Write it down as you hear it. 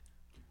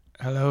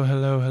Hello,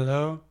 hello,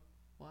 hello.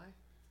 Why?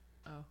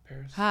 Oh.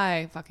 Paris.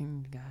 Hi,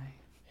 fucking guy.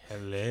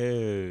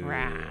 Hello.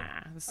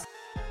 Rah.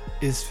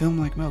 Is film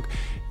like milk?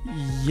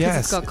 'Cause Yes.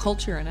 it's got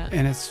culture in it.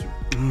 And it's,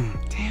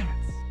 damn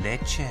it.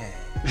 Leche.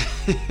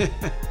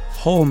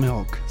 Whole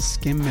milk,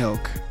 skim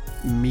milk,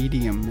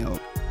 medium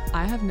milk.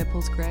 I have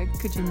nipples, Greg.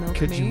 Could you milk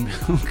Could me? you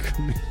milk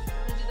me?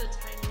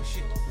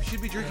 We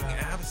should be drinking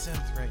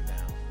absinthe right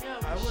now.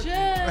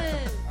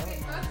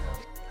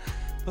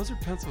 Those are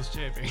pencil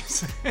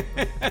shavings.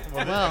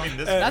 Well,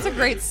 that's a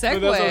great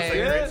segue.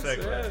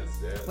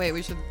 Yes. Wait,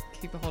 we should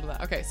keep a hold of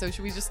that. Okay, so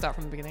should we just start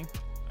from the beginning?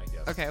 I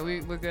guess. Okay,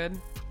 we're good?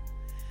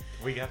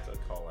 We have to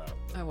call out.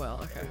 I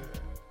will, okay.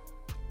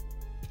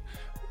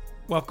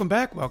 Welcome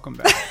back.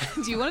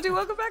 Do you want to do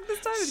welcome back this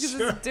time? Because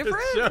it's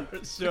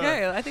different? Sure.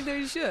 Okay, I think that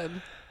you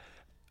should.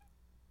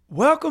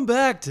 Welcome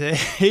back to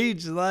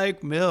Age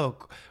Like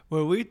Milk,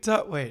 where we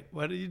talk. Wait,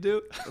 what do you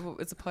do?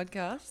 It's a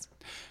podcast.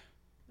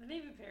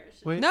 Maybe Paris.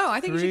 Wait, No,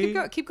 I think you should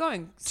 3, keep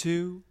going.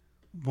 2,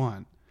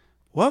 1.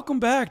 Welcome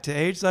back to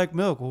Age Like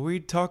Milk, where we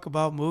talk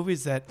about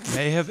movies that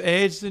may have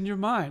aged in your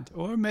mind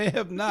or may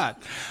have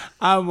not.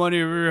 I'm one of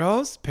your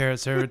hosts,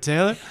 Paris Herbert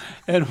Taylor,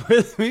 and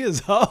with me,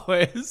 as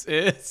always,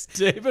 is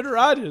David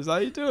Rogers. How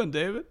you doing,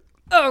 David?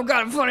 Oh, I've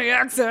got a funny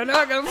accent.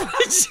 I got a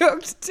funny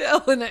joke to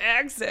tell in an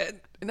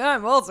accent. And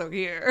I'm also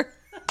here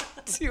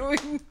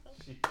doing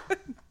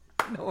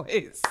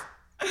noise.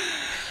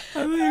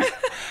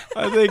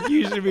 I think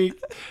you should be.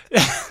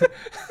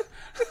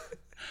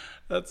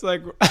 That's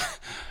like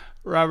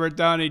Robert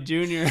Downey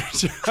Jr.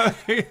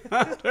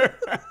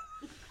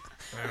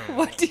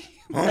 What do you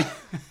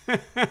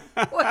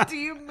What do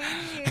you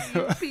mean,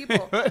 you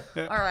people?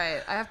 All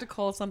right, I have to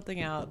call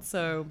something out.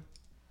 So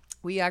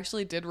we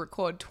actually did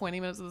record 20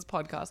 minutes of this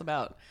podcast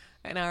about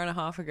an hour and a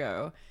half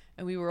ago,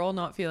 and we were all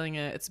not feeling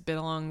it. It's been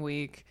a long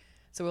week.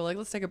 So we're like,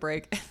 let's take a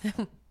break. And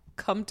then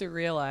come to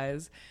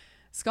realize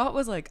Scott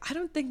was like, I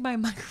don't think my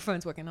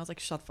microphone's working. I was like,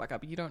 shut the fuck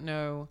up. You don't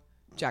know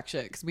jack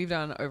shit, because we've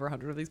done over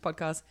 100 of these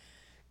podcasts.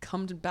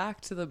 Come back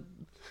to the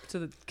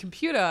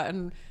computer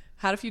and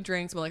had a few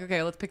drinks. We're like,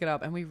 okay, let's pick it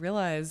up. And we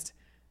realized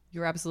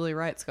you're absolutely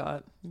right,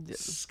 Scott.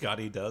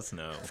 Scotty does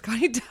know.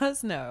 Scotty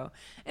does know.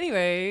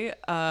 Anyway,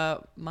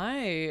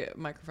 my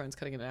microphone's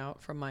cutting it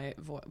out from my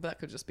voice. That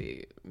could just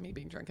be me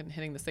being drunk and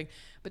hitting this thing.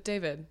 But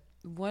David,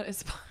 what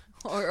is...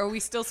 Or are we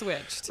still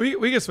switched?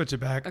 We can switch it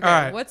back. Okay, All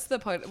right. what's the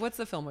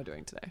film we're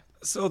doing today?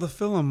 So the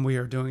film we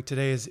are doing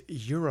today is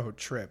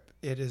Eurotrip.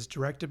 It is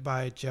directed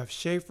by Jeff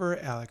Schaefer,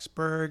 Alex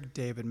Berg,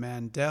 David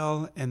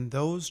Mandel, and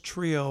those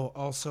trio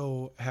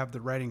also have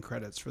the writing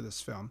credits for this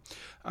film.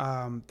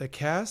 The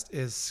cast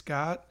is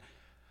Scott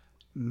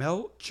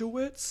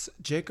Melchowitz,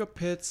 Jacob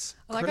Pitts,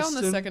 I like on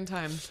the second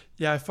time.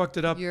 Yeah, I fucked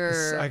it up.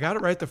 I got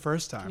it right the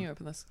first time. Can you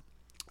open this?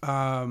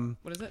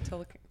 What is it?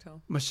 Tell.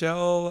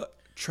 Michelle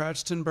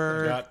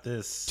Trachtenberg. Got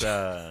this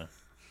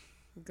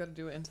We've got to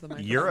do it into the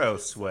microphone. Euro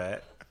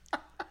sweat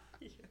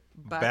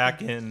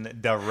back in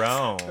the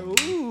Rome.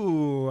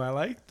 Ooh, I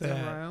like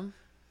that. Rome.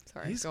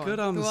 Sorry, He's go good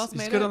on. on Who the, else he's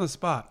made good it? on the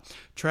spot.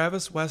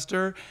 Travis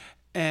Wester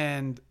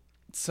and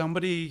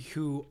somebody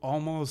who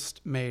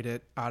almost made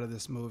it out of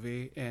this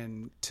movie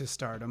and to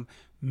stardom,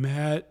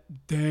 Matt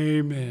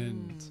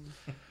Damon.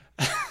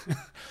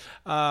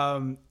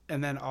 And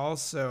then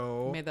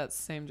also Made that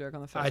same joke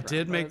on the first I round,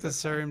 did but make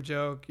it's the okay. same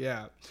joke.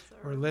 Yeah,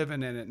 we're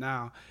living in it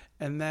now.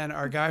 And then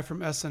our guy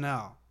from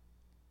SNL,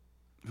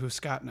 who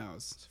Scott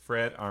knows.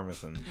 Fred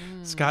Armisen.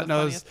 Scott the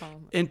knows funniest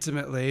poem.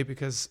 intimately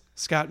because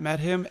Scott met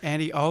him, and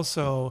he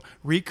also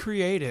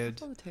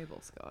recreated. On the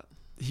table, Scott.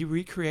 He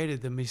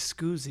recreated the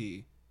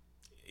mi-scusi.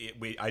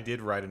 I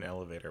did ride an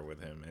elevator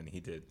with him, and he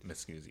did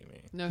mi-scusi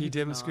me. No, He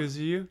did mi-scusi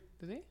you?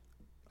 Did he?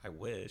 I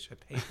wish. I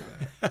paid for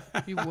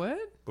that. You would?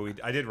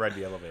 But I did ride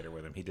the elevator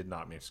with him. He did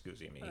not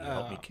mi-scusi me. He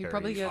helped me You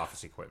probably carry get-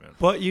 office equipment.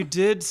 But you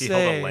did He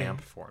say held a lamp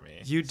for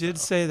me. You did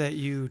say that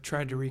you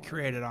tried to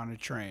recreate it on a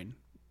train.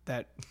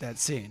 That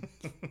scene.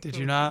 Did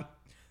you not?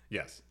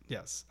 Yes.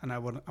 Yes. And I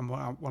would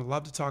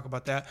love to talk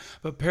about that.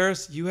 But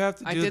Paris, you have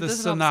to do I did the the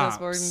synopsis. synopsis,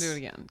 but we're going to do it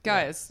again.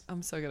 Guys,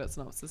 I'm so good at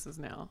synopsises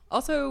now.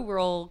 Also, we're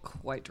all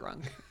quite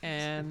drunk,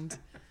 and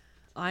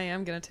I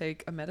am going to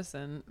take a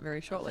medicine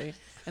very shortly,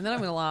 and then I'm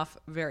going to laugh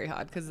very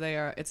hard because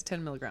it's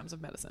 10 milligrams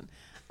of medicine.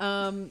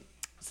 So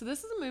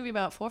this is a movie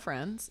about 4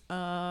 friends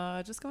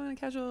just going on a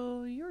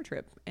casual Euro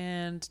trip,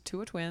 and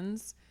 2 are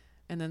twins,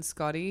 and then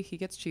Scotty, he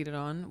gets cheated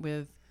on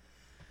with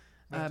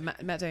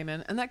Matt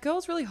Damon, and that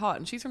girl's really hot,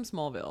 and she's from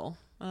Smallville.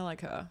 I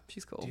like her.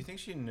 She's cool. Do you think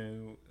she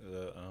knew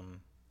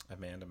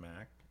Amanda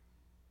Mack?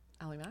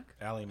 Ally Mack?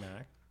 Allie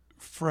Mack?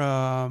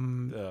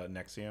 From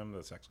Nexium,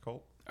 the sex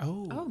cult?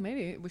 Oh,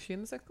 maybe. Was she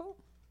in the sex cult?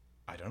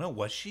 I don't know.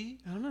 Was she?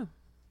 I don't know.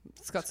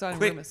 Scott started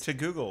Quick rumors. to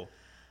Google.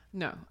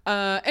 No.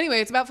 Anyway,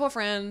 it's about 4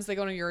 friends. They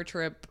go on a Euro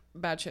trip.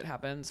 Bad shit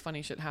happens.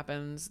 Funny shit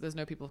happens. There's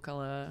no people of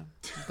color.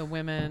 The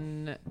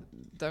women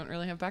don't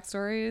really have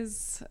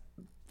backstories.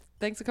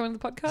 Thanks for coming to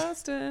the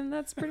podcast, and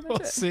that's pretty much We'll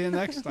it. see you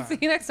next time. See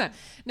you next time.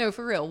 No,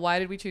 for real. Why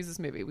did we choose this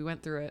movie? We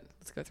went through it.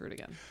 Let's go through it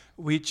again.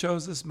 We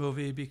chose this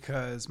movie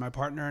because my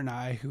partner and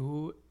I,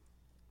 who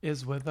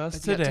is with us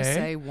I've yet today. to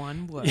say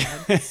one word.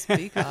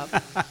 Speak up.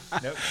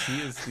 Nope, she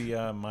is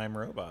the mime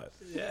robot.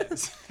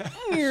 Yes.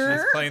 She's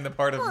playing the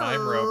part of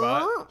mime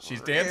robot.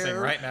 She's dancing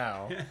right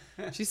now.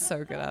 She's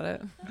so good at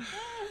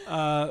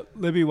it.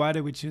 Libby, why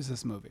did we choose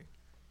this movie?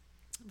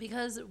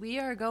 Because we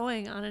are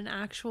going on an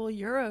actual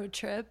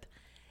Eurotrip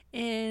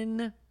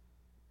in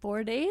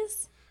 4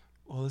 days.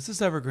 Well, this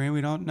is evergreen. We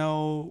don't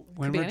know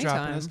when Could be we're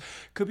dropping anytime. this.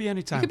 Could be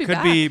anytime. could be Could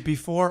back. be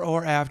before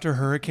or after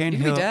Hurricane You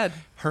could be dead.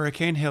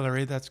 Hurricane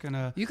Hillary. That's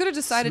gonna. You could have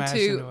decided smash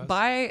into to us.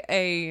 buy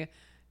a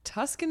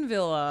Tuscan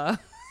villa,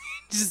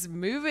 just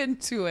move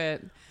into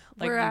it.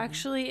 We're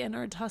actually in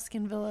our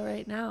Tuscan villa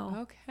right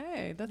now.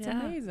 Okay, that's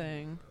Yeah.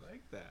 amazing. I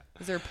like that.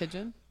 Is there a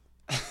pigeon?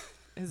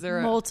 Is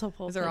there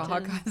Multiple Is there a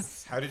pigeons.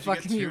 Hawkeyes? How did you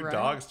fucking get you two right?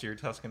 dogs to your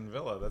Tuscan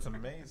villa? That's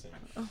amazing.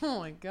 Oh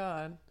my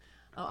god.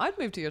 Oh, I'd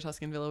move to your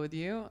Tuscan villa with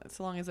you,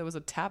 so long as there was a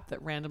tap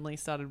that randomly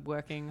started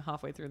working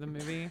halfway through the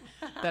movie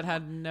that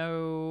had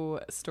no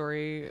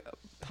story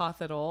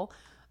path at all.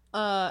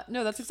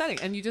 No, that's exciting.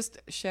 And you just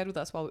shared with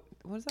us what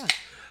is that?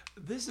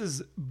 This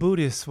is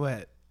booty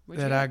sweat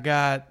What'd that you I get?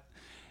 got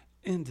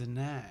in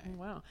tonight. Oh,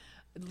 wow.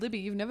 Libby,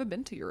 you've never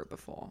been to Europe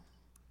before.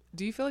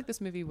 Do you feel like this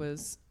movie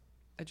was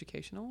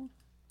educational?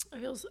 It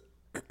feels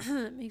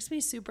it makes me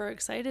super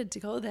excited to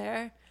go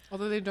there.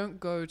 Although they don't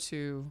go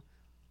to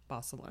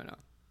Barcelona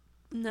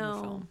in the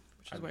No. film,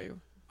 which is where you...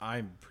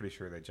 I'm pretty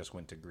sure they just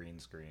went to green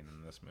screen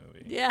in this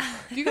movie. Yeah.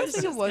 Do you guys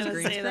think it was gonna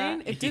green say screen?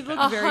 that. It did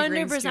look very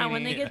green 100%.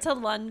 When they screen-y. get to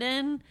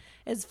London,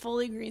 it's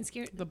fully green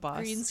screen. The bus.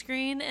 Green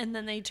screen, and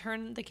then they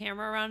turn the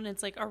camera around, and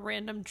it's like a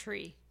random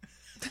tree.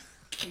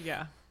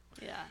 Yeah.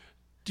 Yeah.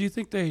 Do you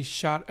think they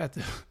shot at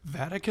the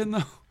Vatican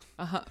though?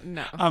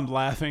 No. I'm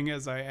laughing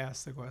as I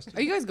ask the question.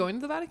 Are you guys going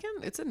to the Vatican?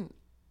 It's in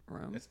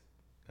Rome.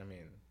 I mean,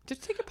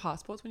 Just take your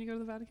passports when you go to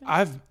the Vatican.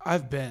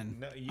 I've been.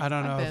 no, you, I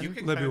don't know I've if You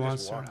can Libby kinda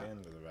wants just to. or walk not.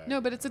 into the Vatican. No,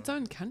 but it's its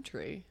own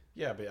country.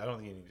 Yeah, but I don't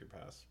think you need your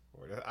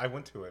passport. I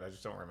went to it. I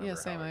just don't remember. Yeah,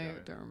 same. How I got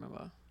it. don't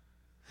remember.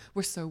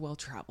 We're so well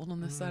traveled on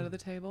this side of the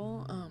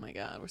table. Oh my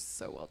god, we're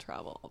so well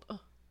traveled. Oh,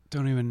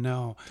 Don't even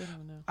know. don't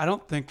even know. I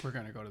don't think we're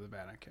gonna go to the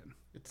Vatican.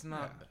 It's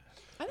not. Yeah.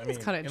 I think I it's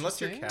mean, kind of unless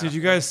you're interesting. Did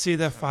you guys see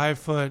that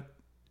 5-foot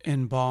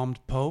embalmed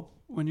Pope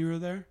when you were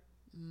there?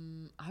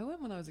 I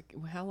went when I was.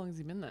 How long has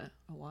he been there?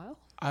 A while.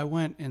 I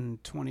went in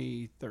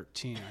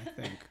 2013, I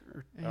think.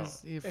 Or,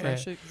 Is he a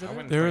fresh I exhibit?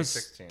 went- there was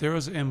 2016. there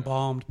was an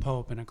embalmed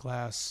Pope in a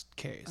glass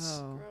case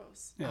Oh,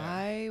 Gross. Yeah.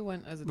 I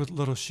went as a. with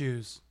little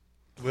shoes.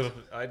 Little,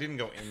 I didn't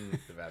go in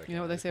the Vatican. You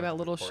know what I they just say went about to the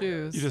little courtyard.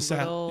 shoes? You just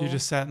Little- sat. You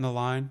just sat in the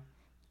line.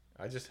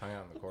 I just hung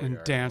out in the courtyard.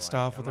 I'm danced like,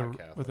 off I'm with not a-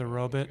 Catholic, with a I don't need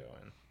robot. to go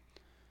in.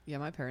 Yeah,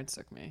 my parents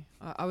took me.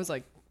 I was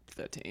like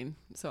 13,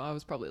 so I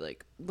was probably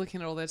like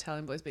looking at all the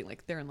Italian boys, being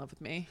like, "They're in love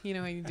with me." You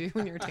know how you do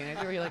when you're a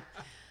teenager, where you're like,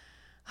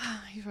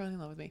 "He's probably in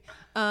love with me."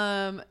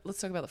 Let's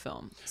talk about the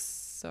film.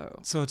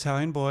 So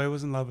Italian boy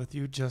was in love with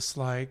you, just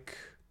like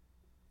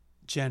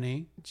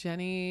Jenny.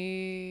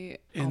 Jenny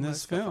In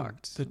this almost got film,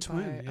 fucked the by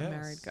twin, a yes.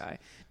 married guy.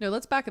 No,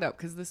 let's back it up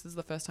because this is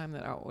the first time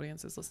that our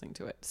audience is listening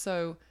to it.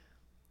 So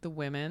the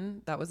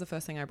women, that was the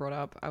first thing I brought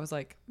up. I was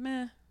like,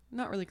 meh,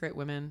 not really great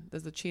women.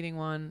 There's the cheating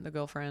one, the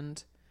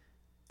girlfriend.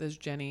 There's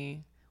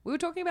Jenny. We were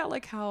talking about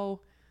like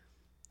how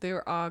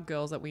there are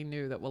girls that we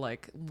knew that were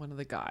like one of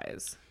the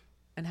guys,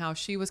 and how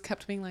she was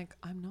kept being like,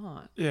 I'm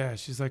not, Yeah,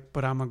 she's like,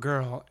 but I'm a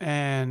girl,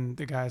 and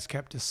the guys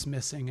kept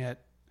dismissing it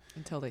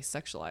until they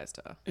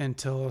sexualized her.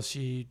 until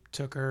she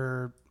took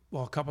her,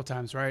 well, a couple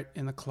times, right,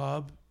 in the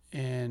club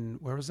in,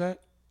 where was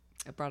that?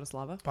 At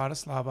Bratislava.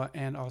 Bratislava,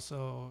 and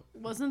also,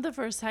 Wasn't the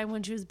first time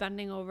when she was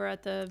bending over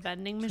at the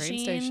vending Train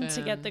machine to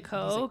station. get the He's like,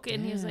 Coke,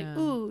 and he was like, "Damn."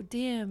 "Ooh,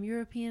 damn,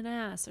 European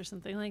ass," or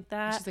something like And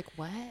that. she's like,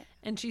 what?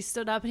 And she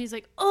stood up, and he's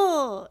like,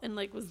 "Oh," and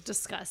like was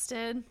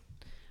disgusted.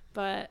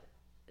 But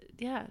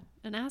yeah,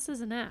 an ass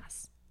is an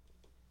ass.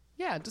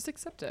 Yeah, just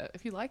accept it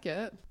if you like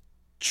it.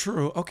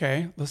 true.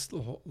 Okay,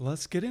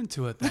 let's get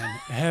into it then.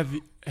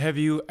 Have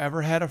you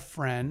ever had a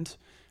friend,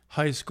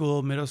 high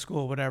school, middle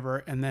school, whatever,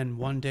 and then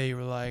one day you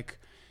were like,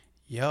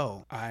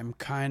 yo, I'm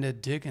kind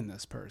of digging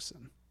this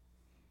person?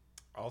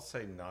 I'll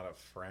say not a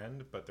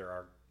friend, but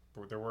there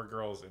were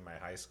girls in my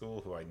high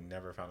school who I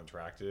never found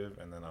attractive,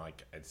 and then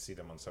I'd see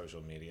them on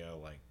social media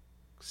like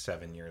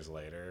 7 years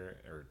later,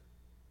 or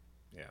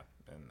yeah,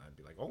 and I'd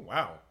be like, oh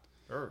wow,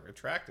 they're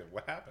attractive.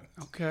 What happened?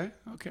 Okay.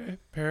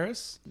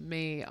 Paris?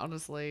 Me,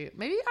 honestly,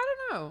 maybe, I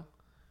don't know.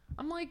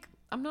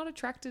 I'm not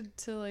attracted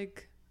to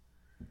like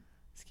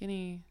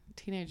skinny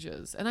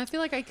teenagers, and I feel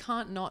like I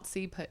can't not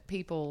see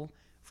people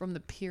from the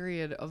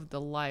period of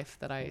the life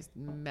that I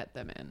met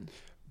them in.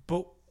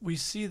 But we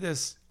see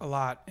this a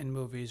lot in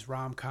movies,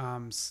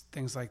 rom-coms,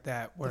 things like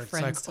that, where The it's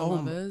like, friends to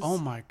lovers. oh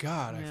my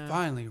God, Yeah. I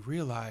finally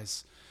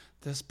realized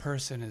this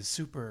person is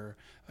super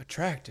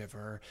attractive,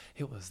 or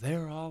it was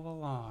there all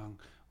along,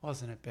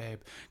 wasn't it, babe?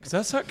 Because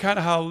that's kind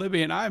of how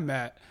Libby and I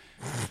met.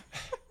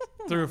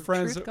 Through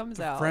friends, Truth comes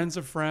out. friends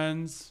of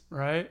friends,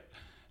 right?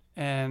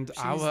 And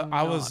I She's was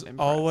not impressed.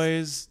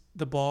 always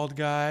the bald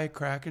guy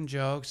cracking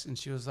jokes, and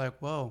she was like,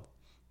 whoa,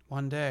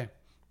 one day,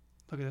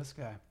 look at this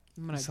guy.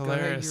 I'm gonna It's go to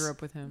hilarious.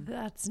 Europe with him.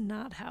 That's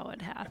not how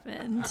it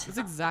happened. That's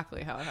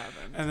exactly how it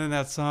happened. And then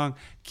that song,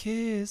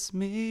 "Kiss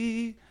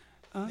Me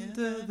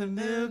Under the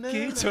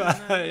Milky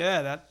Twilight."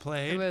 Yeah, that It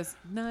played. was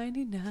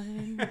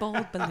 99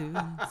 bald balloons.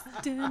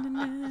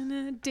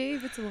 Da-na-na-na,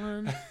 David's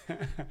one.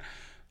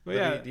 But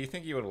yeah, Do you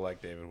think you would have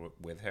liked David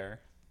with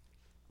hair?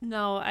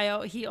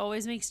 No, he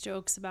always makes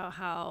jokes about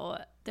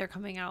how they're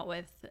coming out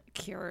with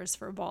cures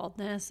for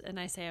baldness, and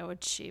I say I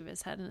would shave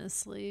his head in his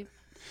sleep.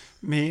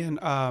 me and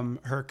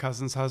her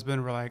cousin's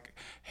husband were like,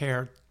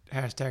 hair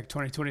hashtag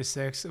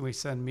 2026, and we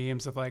send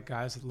memes of like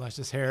guys with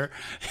luscious hair.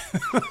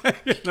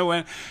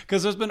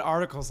 Because there's been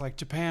articles like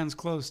Japan's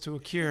close to a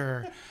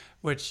cure,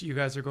 which you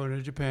guys are going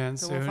to Japan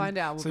So soon. we'll find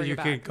out. We'll so bring you it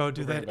can back. go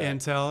do We'll that bring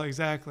it back. intel.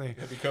 Exactly.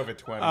 It'd be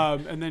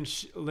COVID-20. And then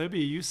Libby,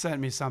 you sent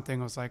me something.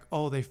 It was like,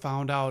 oh, they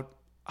found out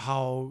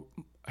how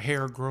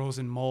hair grows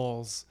in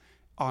moles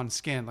on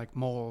skin, like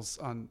moles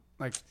on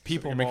like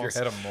people you make your moles.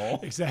 head a mole?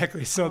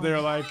 Exactly. So they're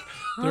like,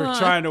 they're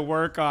trying to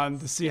work on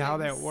to see how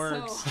that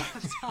works.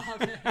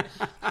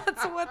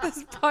 That's what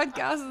this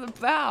podcast is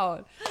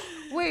about.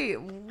 Wait,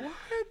 what?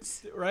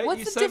 Right? What's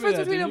You the sent me difference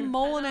that, between a didn't you?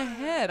 mole and a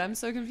head? I'm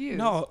so confused.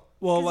 No.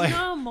 Well, 'Cause like, you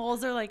know how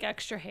moles are like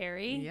extra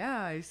hairy?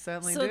 Yeah, I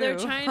certainly So do. they're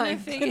trying to I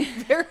figure-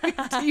 can very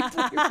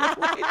deeply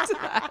relate to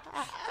that.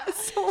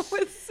 So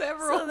with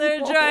several So they're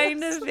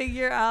trying to moles.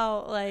 figure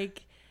out,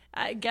 like,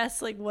 I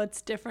guess, like,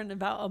 what's different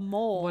about a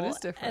mole. What is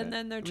different? And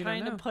then they're We don't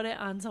trying to know. put it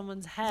on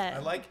someone's head. I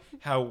like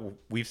how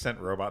we've sent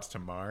robots to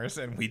Mars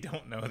and we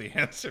don't know the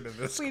answer to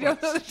this We question.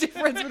 don't know the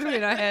difference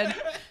between a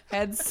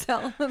head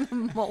cell and a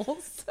mole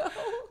cell.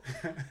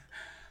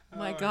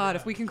 My God,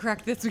 if we can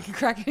crack this, we can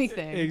crack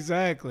anything.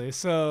 exactly.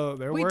 So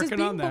they're Wait, does working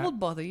being on that. bald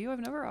bother you? I've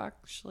never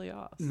actually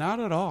asked. Not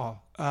at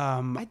all.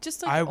 I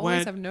just like I always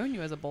went- have known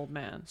you as a bald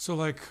man. So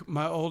like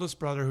my oldest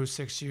brother, who's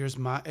 6 years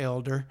my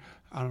elder.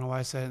 I don't know why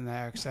I said it in the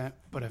accent,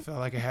 but I felt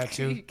like I had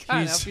to. You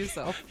can't help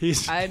yourself.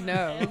 He's I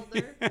know.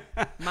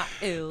 My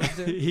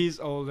elder. he's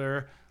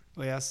older.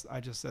 Well, yes, I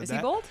just said Is that.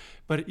 he bald?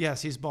 But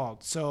yes, he's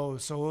bald. So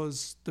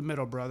was the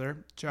middle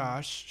brother,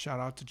 Josh. Shout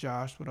out to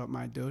Josh. What up,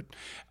 my dude?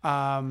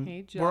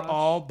 Hey, We're Josh.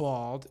 all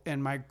bald,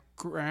 and my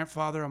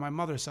grandfather on my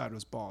mother's side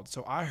was bald.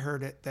 So I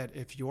heard it that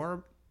if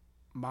your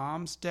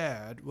mom's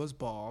dad was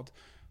bald,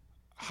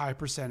 high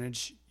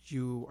percentage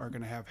you are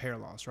gonna have hair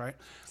loss, right?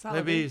 that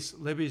Libby?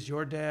 Libby's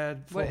your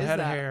dad, full What is head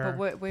that? of hair.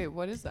 But wait,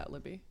 what is that,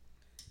 Libby?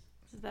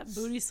 Is that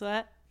booty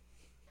sweat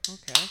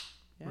Okay.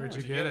 Yeah. Where'd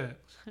you get it?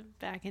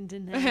 back into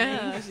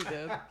Yeah, night? she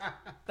did.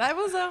 That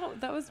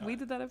was we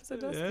did that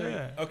episode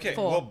yesterday. Yeah. Okay,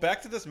 Full. well,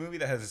 back to this movie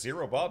that has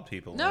 0 bald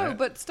people in No, it.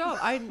 but stop.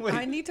 I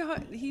need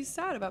to. He's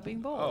sad about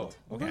being bald.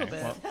 Oh, A little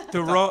okay. bit.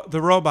 Well,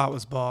 The robot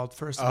was bald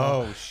first of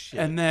all. oh, shit.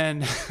 And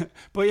then,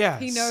 but yeah,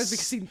 He knows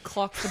because he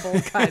clocked the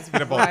bald guys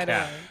a bald right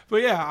cat. away.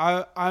 But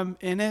yeah, I'm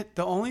in it.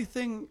 The only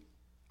thing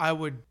I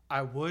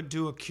would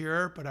do a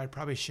cure, but I'd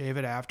probably shave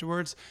it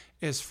afterwards,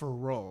 is for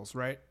roles,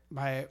 right?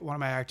 One of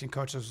my acting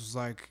coaches was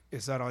like,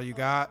 "Is that all you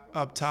got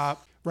up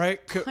top?" Right?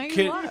 Wait, for Oh,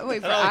 you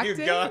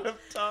acting? got up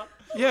top?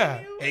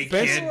 Yeah. Hey,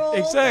 Basi- kid.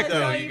 Exactly.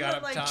 Oh, you got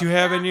up top. Do you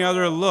have any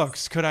other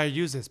looks? Could I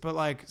use this? But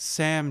like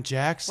Sam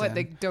Jackson. What,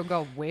 they don't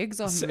go wigs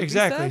on movie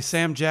Exactly. sets?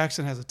 Sam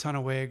Jackson has a ton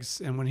of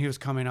wigs, and when he was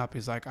coming up,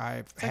 he's like,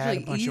 "I've It's had a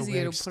actually bunch of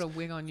easier wigs." to put a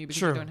wig on you because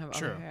True, you don't have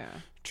true. other hair.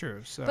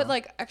 True. So, But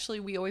like, actually,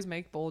 we always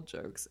make bald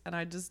jokes, and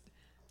I just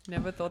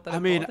never thought that I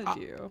it mean,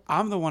 bothered you.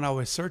 I'm the one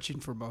always searching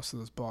for most of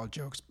those bald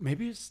jokes.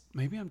 Maybe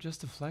I'm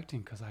just deflecting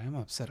because I am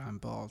upset I'm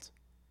bald.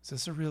 Is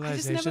this a I just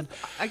realization?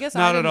 never. I guess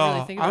Not I at didn't all.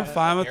 really think I'm about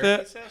fine with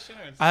Therapy it. session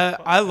or it's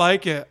I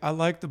like it. I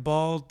like the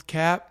bald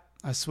cap.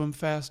 I swim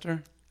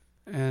faster,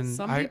 and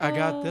Some I got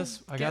people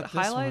this. I get got this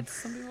highlights.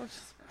 Some people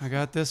just, one. I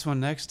got this one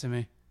next to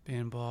me,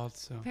 being bald.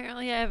 So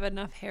Apparently, I have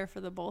enough hair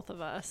for the both of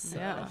us. So.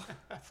 yeah,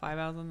 5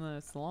 hours in the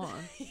salon.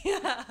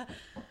 Yeah.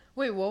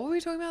 Wait, what were we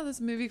talking about?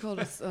 This movie called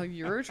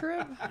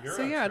Eurotrip?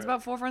 So yeah, it's Eurotrip.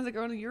 about 4 friends that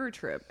go on a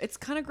Eurotrip. It's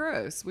kind of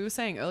gross. We were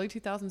saying early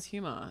 2000s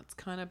humor. It's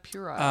kind of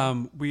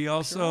puerile. we Puerile,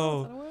 is that a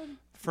also word?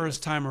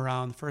 first time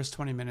around, the first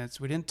 20 minutes,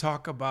 we didn't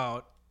talk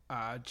about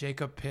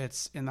Jacob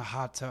Pitts in the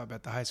hot tub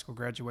at the high school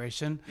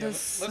graduation. Yeah,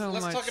 There's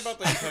let's so talk about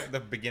the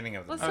beginning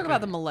of the Let's movie. talk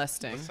about the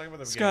molesting. Let's talk about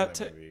the Scott,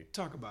 beginning of the movie.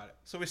 talk about it.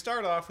 So we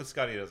start off with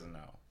Scotty Doesn't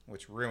Know,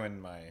 which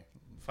ruined my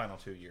final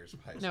 2 years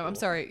of high school. No, I'm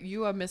sorry.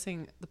 You are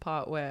missing the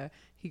part where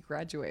he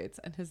graduates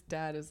and his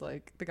dad is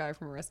like the guy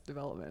from Arrested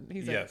Development.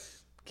 He's like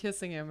Yes.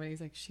 kissing him and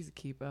he's like, she's a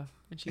keeper.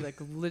 And she like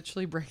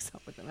literally breaks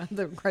up with him at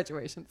the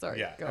graduation. Sorry.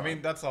 Yeah. go I mean,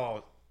 on. that's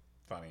all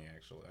funny,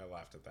 actually. I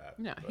laughed at that.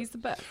 Yeah, but- he's the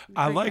best.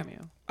 I Great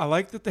cameo.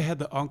 like that they had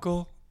the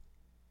uncle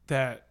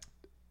that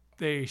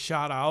they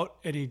shot out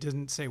and he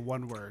didn't say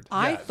one word.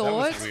 I Yeah, that thought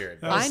was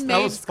weird. That was- I that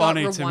made was Scott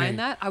funny to me. rewind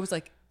that. I was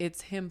like,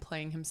 it's him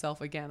playing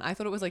himself again. I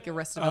thought it was like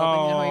Arrested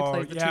Development. You know how he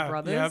plays the yeah, two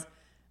brothers? yep.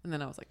 And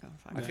then I was like, oh,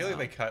 fuck. I feel like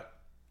they cut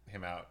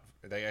him out.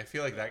 I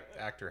feel like that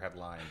actor had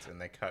lines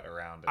and they cut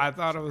around it. I for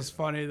thought it some was reason.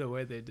 funny the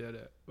way they did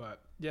it, but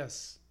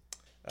yes,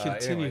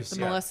 Anyways, continues. The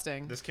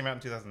molesting. This came out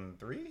in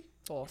 2003?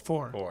 4.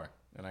 4. 4.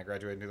 and I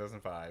graduated in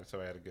 2005, so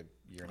I had a good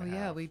year and Oh a half.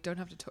 yeah, we don't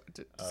have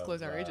to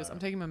disclose our ages. I'm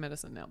taking my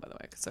medicine now, by the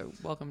way. So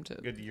welcome to.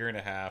 Good year and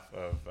a half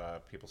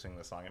of people singing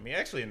the song. I mean,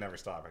 actually, it never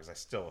stopped because I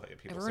still hit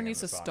people. Everyone needs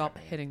to the song stop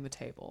at me. hitting the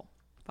table.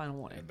 Final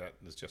warning. And that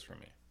is just for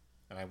me,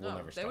 and I will No,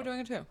 never stop. they were doing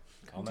it too.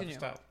 I'll never Continue.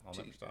 stop. I'll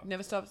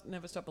never stop.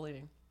 Never stop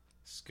believing.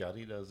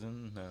 Scotty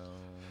doesn't know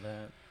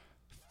that.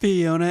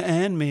 Fiona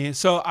and me.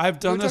 So I've We're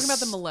done talking this. about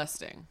the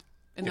molesting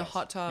in the Yes.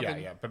 hot tub. Yeah,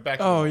 and yeah. But back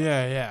to Oh the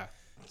yeah, yeah.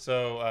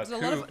 So There's a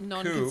lot of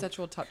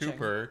non-consensual touching.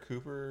 Coop,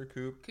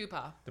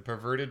 Cooper. the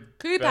perverted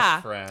Cooper.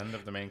 best friend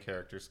of the main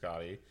character,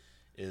 Scotty,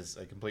 is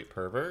a complete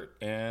pervert.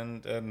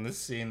 And in this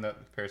scene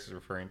that Paris is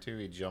referring to,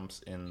 he jumps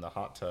in the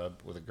hot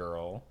tub with a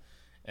girl,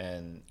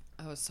 and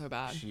Oh, it's so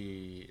bad.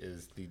 she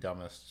is the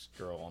dumbest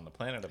girl on the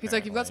planet. He's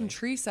like, you've got some apparently.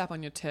 tree sap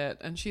on your tit,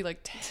 and she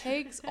like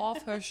takes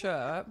off her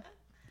shirt,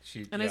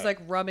 She, and he's like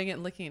rubbing it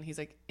and licking it. And he's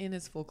like in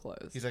his full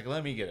clothes. he's like,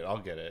 let me get it, I'll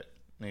get it.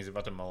 And he's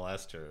about to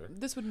molest her.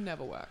 This would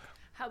never work.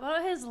 How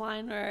about his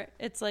line where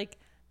it's like,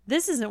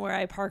 "This isn't where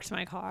I parked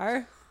my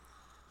car,"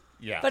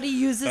 Yeah, but he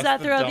uses That's that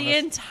the throughout the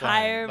dumbest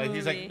entire line. movie.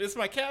 He's like, this is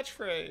my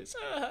catchphrase.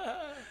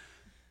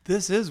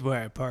 This is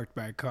where I parked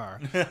my car.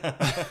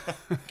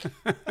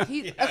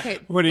 Okay.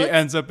 When he let's-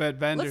 ends up at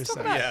Bender's Let's talk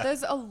side. about. Yeah.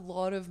 There's a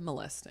lot of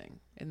molesting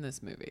in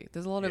this movie.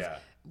 There's a lot of Yeah.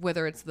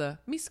 whether it's the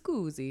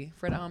mi-scusi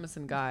Fred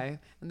Armisen guy,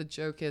 and the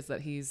joke is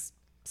that he's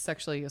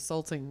sexually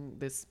assaulting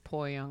this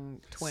poor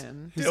young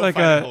twin. He's Still like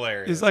find it a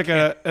hilarious. he's like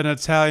an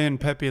Italian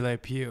Pepe Le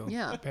Pew.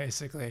 Yeah.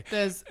 basically.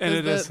 There's And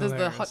it is there's the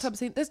hot hilarious. tub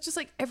scene. There's just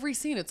like every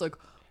scene. It's like,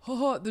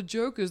 haha, the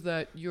joke is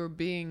that you're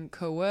being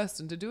coerced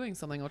into doing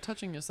something or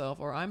touching yourself,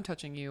 or I'm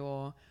touching you,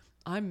 or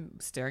I'm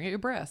staring at your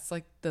breasts.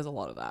 Like there's a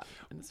lot of that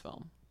in this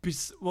film.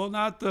 Well,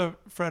 not the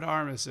Fred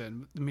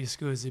Armisen, the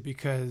mi-scusi,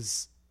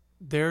 because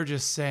they're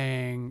just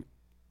saying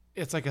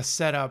it's like a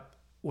setup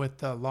with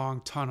the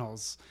long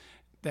tunnels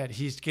that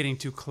he's getting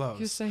too close.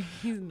 You're saying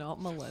he's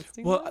not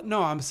molesting Well, them?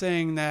 no, I'm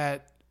saying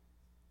that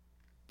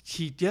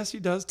he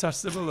does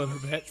touch them a little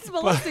bit. He's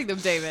molesting them,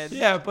 David.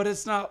 Yeah, but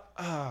it's not.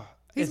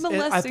 He's I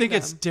molesting think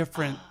it's them.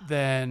 different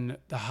than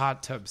the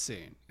hot tub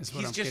scene. Is what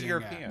He's I'm just getting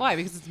European. At. Why?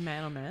 Because it's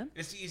man on man.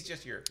 He's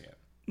just European.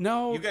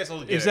 No, You guys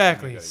will get it.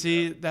 exactly. You guys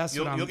See, get it. that's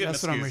You'll- what I'm. you'll get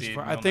That's what I'm mi-scusi reaching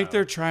for. and I you'll think know.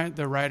 they're trying.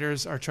 The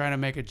writers are trying to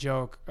make a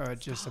joke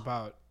just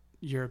about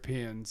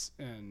Europeans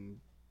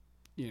and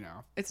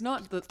It's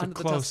not under the Tuscan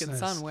closeness.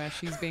 sun where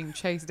she's being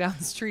chased down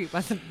the street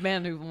by the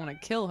men who want to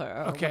kill her.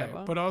 Or Okay,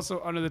 whatever. but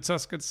also under the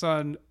Tuscan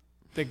sun,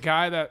 the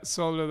guy that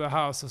sold her the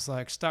house was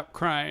like, "Stop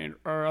crying,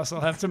 or else I'll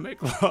have to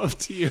make love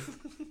to you."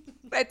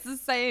 It's the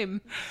same.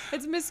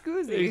 It's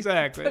mi-scusi.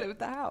 Exactly. But with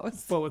the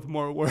house. But with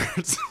more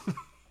words.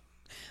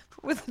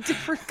 With a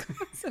different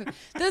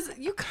concept.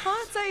 You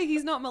can't say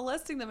he's not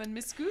molesting them in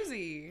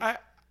mi-scusi.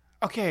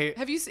 Okay.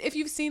 If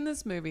you've seen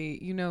this movie,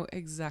 you know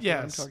exactly what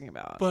I'm Yes. talking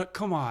about. But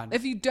come on.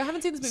 if you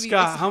haven't seen this movie,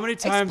 Scott, how many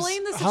times?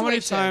 Explain the situation. How many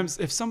times?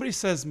 If somebody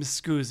says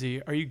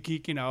 "mi-scusi," are you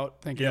geeking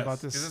out thinking Yes,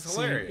 about this? 'cause it's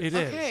scene? hilarious. It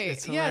is. Okay,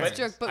 It's yeah, hilarious. it's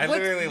a joke. But I what-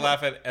 literally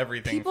laugh at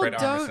everything people Fred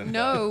Armisen don't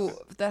know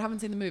does. that haven't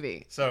seen the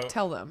movie. So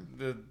tell them.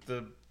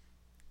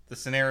 The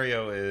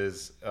scenario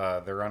is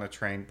they're on a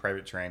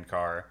private train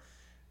car.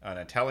 An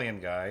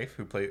Italian guy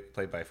who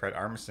played by Fred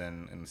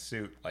Armisen in the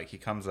suit, like he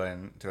comes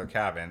in to their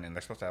cabin, and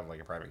they're supposed to have like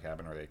a private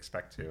cabin, or they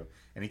expect to.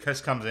 And he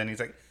just comes in, he's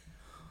like,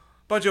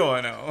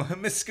 "Buongiorno,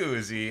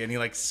 mi-scusi," and he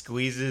like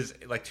squeezes.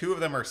 Like two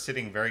of them are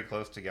sitting very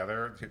close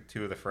together,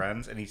 two of the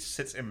friends, and he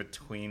sits in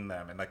between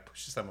them and like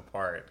pushes them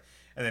apart.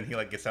 And then he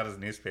like gets out his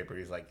newspaper.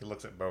 He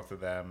looks at both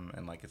of them,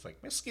 and like it's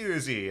like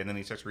 "mi-scusi," and then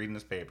he starts reading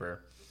his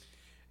paper.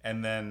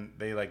 And then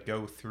they like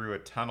go through a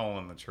tunnel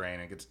in the train.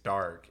 And it gets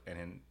dark, and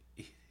then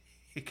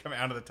he come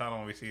out of the tunnel,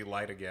 and we see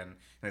light again,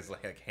 and his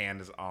like hand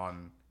is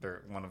on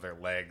one of their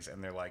legs,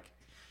 and they're like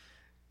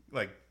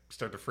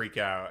start to freak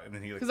out, and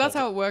then he Because that's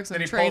how it works on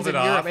trains in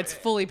Europe. It's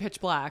fully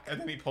pitch black. and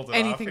then he pulls it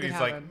Anything off, and could he's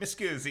happen. like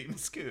 "mi-scusi,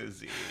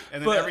 mi-scusi,"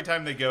 and then But- every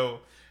time they go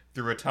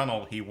through a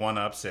tunnel, he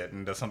one-ups it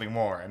and does something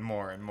more and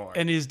more and more.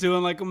 And he's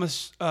doing like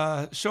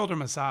a shoulder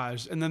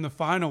massage, and then the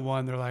final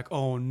one, they're like,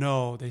 "Oh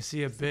no!" They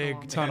see a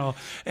big tunnel,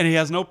 and he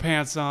has no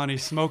pants on.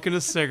 He's smoking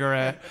a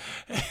cigarette.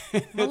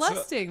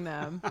 Molesting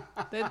them.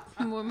 They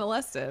were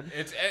molested.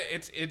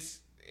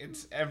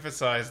 It's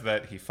emphasized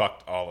that he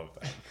fucked all of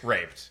them.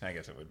 Raped, I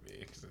guess it would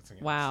be. 'Cause it's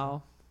against-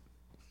 Wow.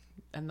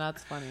 And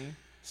that's funny.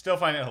 Still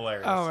find it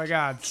hilarious. Oh my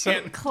god! So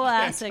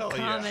Classic Can't tell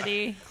ya.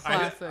 comedy.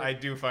 Classic. I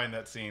do find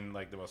that scene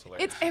like the most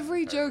hilarious. It's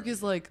every joke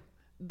is like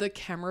the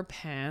camera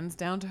pans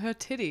down to her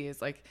titties.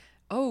 Like,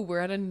 oh, we're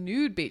at a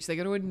nude beach. They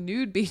go to a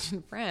nude beach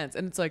in France,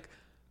 and it's like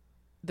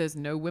there's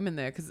no women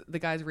there because the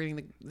guy's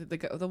reading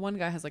the one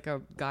guy has like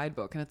a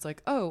guidebook, and it's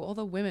like, oh, all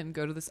the women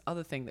go to this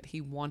other thing that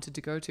he wanted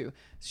to go to.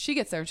 She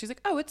gets there and she's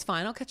like, oh, it's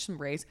fine. I'll catch some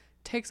rays.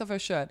 Takes off her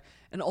shirt,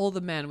 and all the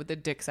men with their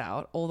dicks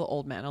out, all the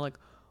old men are like,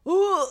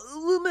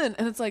 oh, woman,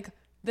 and it's like.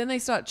 Then they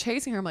start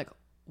chasing her. I'm like,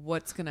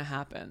 what's going to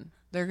happen?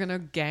 They're going to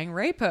gang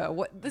rape her.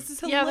 What? This is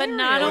hilarious. Yeah, but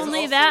not Was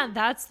only also- that,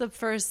 that's the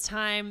first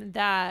time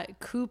that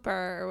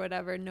Cooper or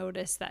whatever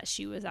noticed that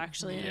she was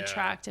actually an Yeah.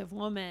 attractive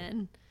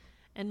woman.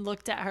 and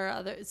looked at her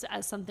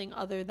as something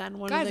other than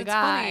one Guys, of the it's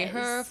guys.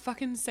 funny. Her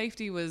fucking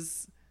safety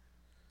was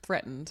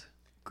threatened.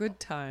 Good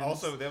times.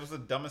 Also, that was the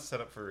dumbest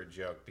setup for a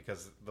joke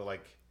because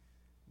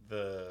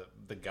the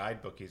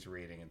guidebook he's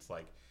reading, it's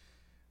like,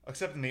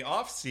 except in the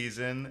off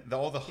season,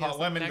 all the hot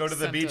women go to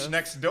the beach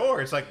next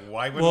door. It's like,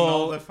 why wouldn't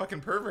all the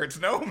fucking perverts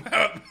know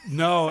about?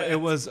 No, it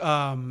was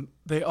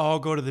they all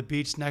go to the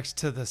beach next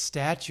to the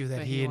statue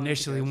that he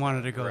initially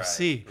wanted to go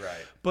see. Right.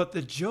 But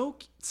the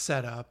joke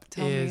setup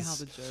Tell me is how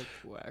the joke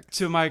worked.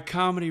 to my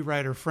comedy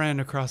writer friend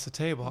across the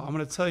table. I'm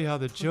going to tell you how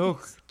the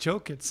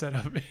joke gets set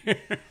up here.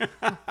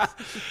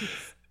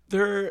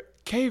 They're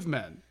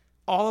cavemen.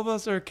 All of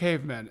us are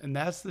cavemen, and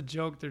that's the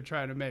joke they're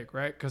trying to make,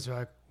 right? Because they're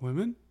like,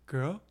 women,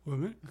 girl,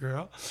 women,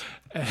 girl.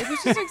 It was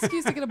just an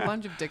excuse to get a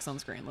bunch of dicks on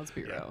screen. Let's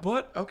be real.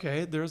 But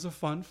okay, there's a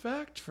fun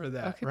fact for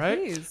that, Okay, right?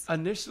 please.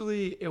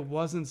 Initially, it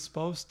was just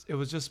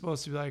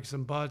supposed to be like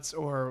some butts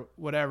or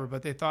whatever,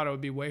 but they thought it would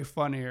be way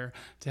funnier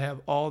to have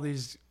all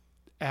these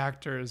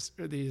actors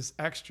or these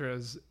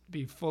extras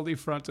be fully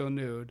frontal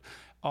nude.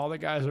 All the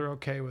guys are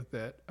okay with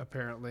it,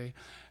 apparently.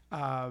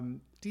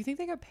 Do you think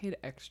they got paid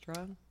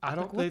extra? I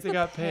don't think what's they the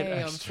got paid pay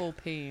on extra. full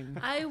peen.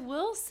 I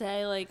will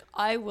say, like,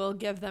 I will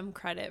give them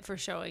credit for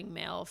showing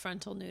male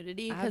frontal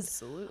nudity. Because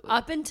Absolutely.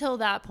 up until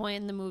that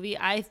point in the movie,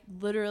 I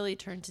literally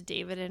turned to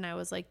David and I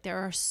was like, there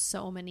are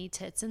so many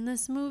tits in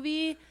this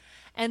movie.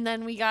 And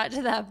then we got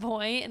to that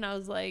point and I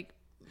was like,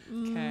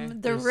 Okay.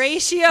 the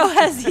ratio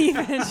has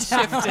even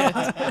Shifted.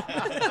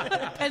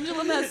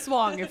 Pendulum has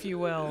swung, if you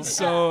will.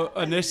 So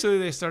initially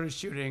they started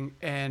shooting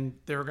and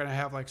they were going to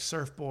have like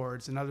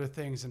surfboards and other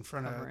things in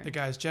front of the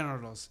guy's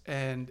genitals.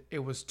 And it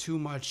was too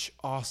much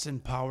Austin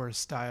Powers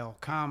style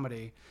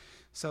comedy.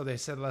 So they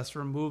said, let's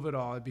remove it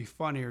all. It'd be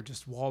funnier,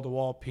 just wall to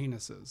wall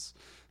penises.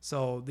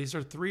 So these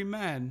are 3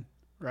 men,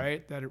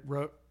 right, that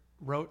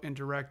wrote and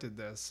directed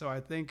this. So I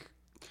think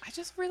I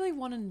just really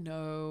want to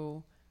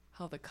know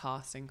how the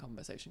casting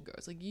conversation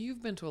goes. Like,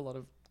 you've been to a lot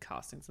of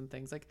castings and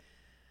things. Like,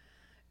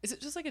 is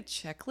it just like a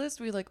checklist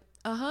where you're like,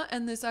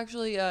 and this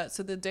actually,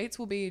 so the dates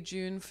will be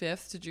June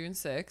 5th to June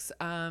 6th.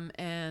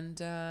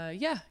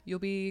 Yeah, you'll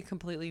be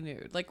completely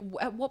nude. Like,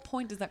 at what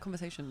point does that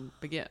conversation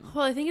begin?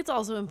 Well, I think it's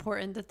also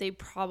important that they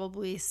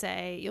probably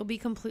say you'll be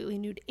completely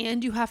nude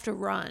and you have to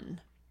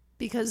run.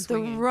 Because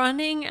Swinging. the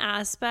running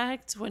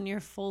aspect when you're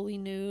fully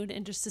nude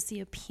and just to see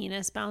a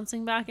penis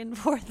bouncing back and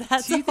forth,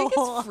 that's Do you think a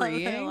whole it's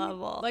freeing? other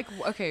level. Like,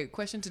 okay,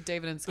 question to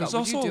David and Scott. there's Would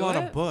also you a do lot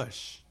it? of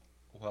bush.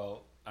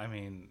 Well, I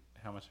mean,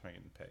 how much am I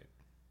getting paid?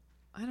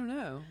 I don't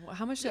know.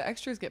 How much do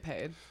extras get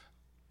paid?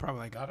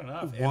 Probably like Not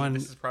enough. one. And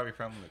this is probably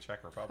from the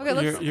Czech Republic.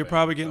 Okay, You're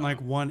probably getting like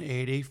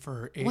 180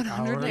 for 8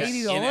 hours.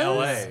 $180? in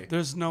LA.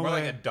 There's no More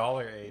way. like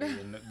 $1.80.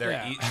 And they're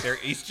Yeah. they're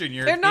Eastern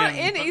They're European. not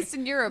in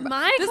Eastern Europe.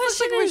 My this looks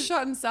like question it was is-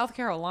 shot in South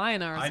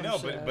Carolina or I some know,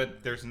 shit.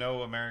 but there's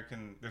no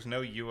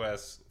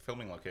U.S.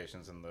 filming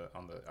locations on the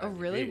Oh,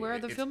 really? IMDb. Where are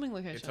the It's- filming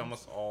locations?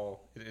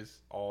 It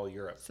is all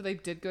Europe. So they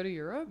did go to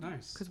Europe?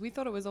 Nice. Because we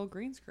thought it was all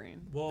green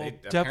screen. Well,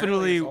 Apparently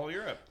definitely, it's all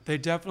Europe. they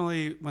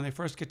definitely, when they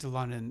first get to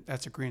London,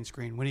 that's a green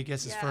screen. When he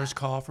gets his first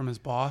call from his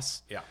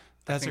boss, Yeah,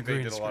 that's I a think green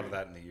they did screen. a lot of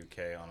that in the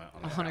UK on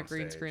A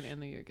green soundstage. screen in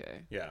the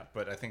UK. Yeah,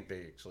 but I think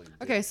they actually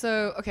did.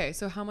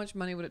 So how much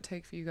money would it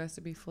take for you guys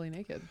to be fully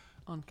naked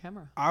on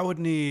camera? I would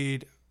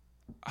need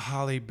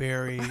Holly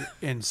Berry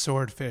and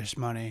Swordfish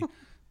money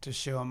to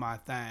show my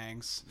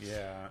things.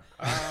 Yeah.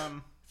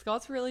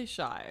 Scott's really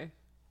shy.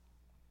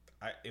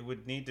 It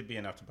would need to be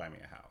enough to buy me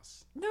a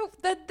house. No,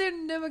 that they're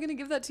never gonna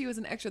give that to you as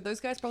an extra. Those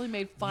guys probably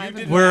made You $500.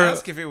 didn't We're-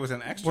 ask if it was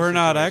an extra. we're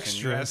not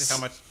situation. You extras. asked how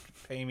much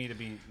pay me to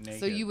be naked.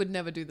 So you would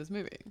never do this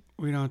movie.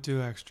 We don't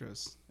do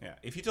extras. Yeah.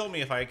 If you told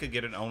me if I could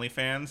get an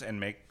OnlyFans and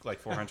make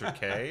like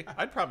 $400K,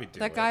 I'd probably do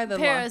That it. guy that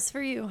Paris,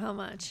 for you, how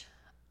much?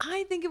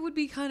 I think it would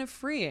be kind of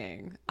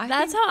freeing.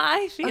 That's how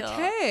I feel.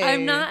 Okay.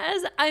 I'm not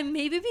as I'm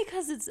maybe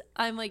because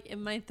I'm like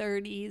in my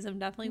 30s. I'm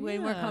definitely way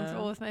more Yeah.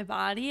 comfortable with my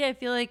body. I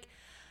feel like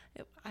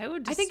I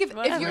would. Just, I think if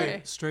whatever. you're-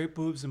 Wait, straight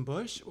boobs and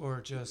bush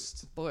or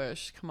just...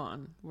 Bush, come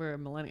on. We're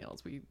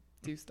millennials. We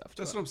do stuff.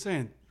 That's to what I'm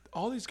saying.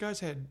 All these guys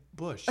had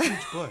bush,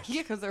 huge bush.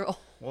 Yeah, because they're all.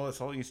 Well,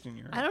 it's all Eastern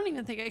Europe. I don't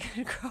even think I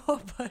could grow a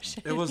bush.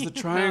 It was the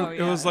anymore. triangle.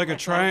 Oh, It was yeah, like a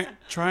that's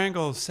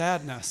triangle of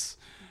sadness.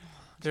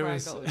 There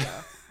Triangle,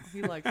 yeah.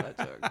 He likes that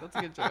joke. That's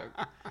a good joke.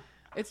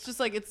 It's just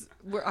like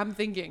I'm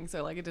thinking,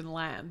 so like it didn't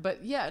land.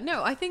 But yeah,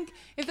 no, I think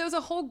if there was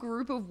a whole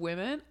group of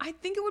women, I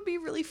think it would be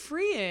really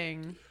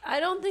freeing. I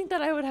don't think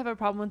that I would have a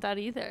problem with that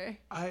either.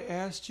 I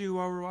asked you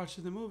while we were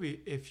watching the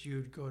movie if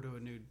you'd go to a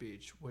nude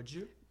beach. Would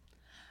you?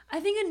 I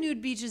think a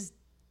nude beach is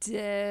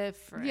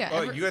different. Yeah.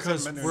 Oh, you guys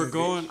Because haven't been to we're a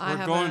going beach? I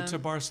we're going haven't. to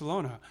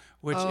Barcelona,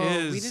 which Oh, we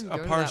is didn't a go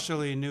to that.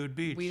 partially nude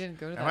beach. We didn't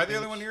go to that. Am I the beach.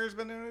 only one here who's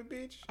been to a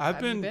beach? I've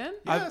Have you been. been?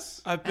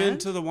 Yes. I've been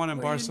And? to the one in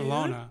Were you nude?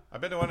 Barcelona.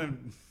 I've been to one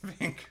in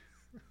Vancouver.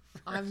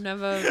 I've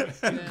never.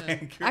 been.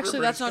 Vancouver, Actually,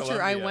 that's British not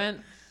true. I Columbia. went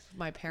with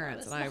my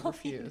parents and I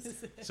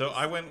refused. So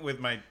I went with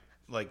my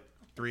like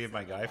 3 of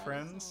my guy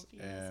friends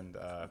and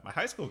my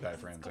high school guy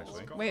friends,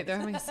 actually. Wait, they're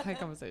having a side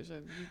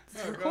conversation.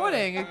 It's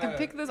recording. You can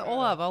pick this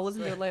all up. I'll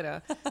listen to it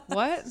later.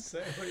 What?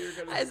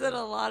 I said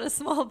a lot of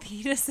small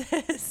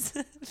penises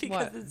because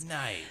What? it's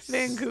Nice.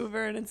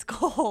 Vancouver and it's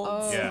cold.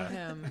 Oh, Yeah.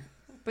 him.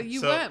 But you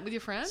So- went with your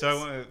friends? So I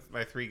went with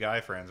my 3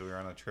 guy friends. We were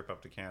on a trip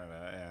up to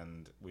Canada,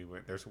 and we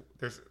went. There's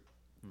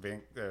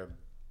Vancouver.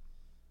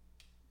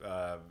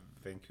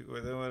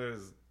 What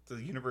is the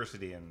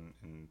university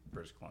in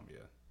British Columbia?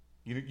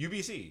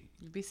 UBC.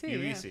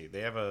 UBC. Yeah.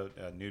 They have a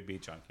nude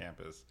beach on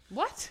campus.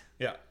 What?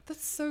 Yeah.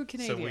 That's so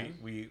Canadian.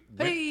 So we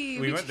Hey, we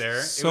we went there.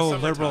 It So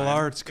was liberal summertime.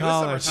 arts It was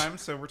college. summertime,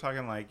 so we're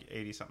talking like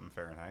 80 something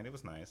Fahrenheit. It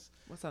was nice.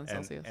 What's on And,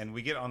 Celsius? and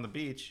we get on the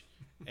beach,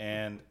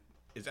 and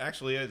it's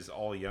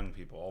all young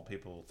people, all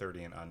people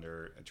 30 and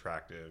under,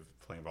 attractive,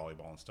 playing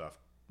volleyball and stuff.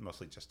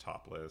 Mostly just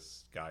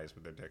topless guys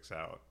with their dicks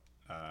out.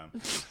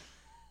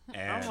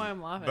 And, why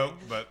I'm laughing.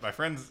 But my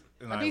friends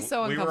and I'd I, be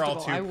so we were all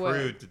uncomfortable. I too would.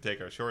 prude to take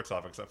our shorts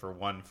off, except for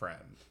one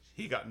friend.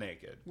 He got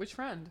naked. Which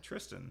friend?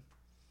 Tristan.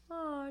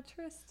 Oh,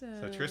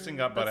 Tristan. So Tristan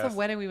got butt That's ass. a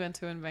wedding we went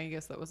to in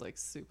Vegas that was like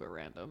super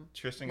random.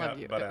 Tristan Love got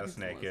you. butt ass He's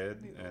the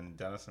naked, worst. and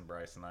Dennis and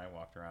Bryce and I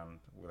walked around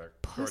with our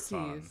shorts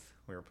on. Pussies.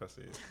 We were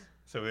pussies.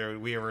 So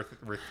we were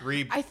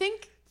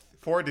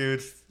 4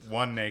 dudes,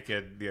 1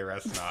 naked, the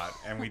rest not,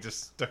 and we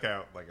just stuck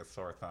out like a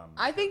sore thumb.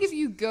 I think if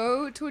you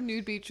go to a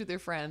nude beach with your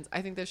friends,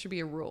 I think there should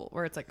be a rule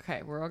where it's like,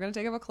 okay, we're all going to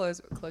take off our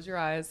clothes, close your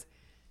eyes.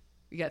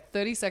 You get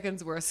 30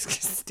 seconds where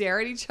stare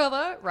at each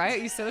other,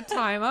 right? You set a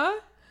timer.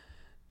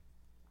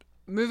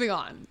 Moving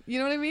on. You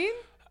know what I mean?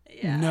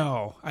 Yeah.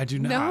 No, I do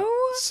not. No?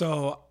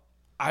 So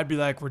I'd be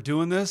like, we're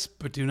doing this,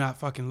 but do not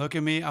fucking look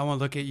at me. I want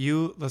to look at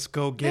you. Let's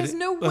go get There's it.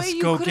 no way Let's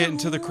you go couldn't get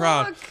into the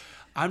crowd. look.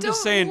 I'm Don't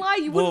just saying. lie.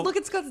 You wouldn't look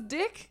at Scott's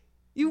dick?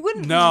 You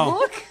wouldn't No,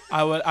 look?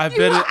 I would. I've You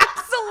been.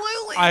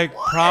 absolutely I would.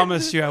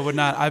 promise you, I would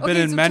not. I've been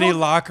Okay, in so many talk-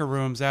 locker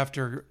rooms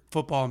after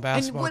football and And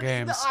basketball when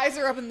games. the eyes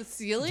are up in the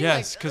ceiling?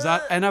 Yes, like, because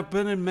ugh. I've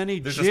been in many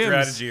There's gyms. a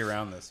strategy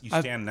around this. You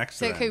I've- stand next to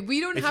Say, them. okay,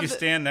 we don't if have you the-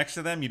 stand next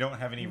to them, you don't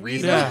have any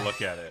reason don't- to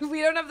look at it.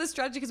 We don't have the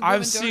strategy because women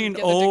I've don't seen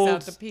get their dicks old.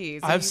 out to pee.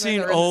 So you I've guys seen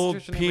are in this old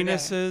situation every day.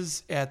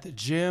 penises at the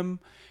gym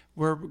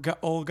where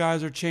old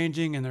guys are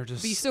changing and they're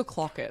just. But you still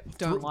clock it.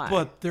 Don't lie.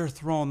 But they're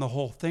throwing the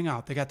whole thing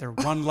out. They got their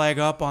one leg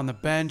up on the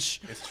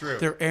bench. It's true.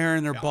 They're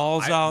airing their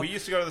balls out. We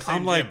used to go to the same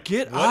I'm like,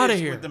 gym. get What out of is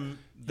here. with the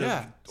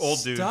Yeah,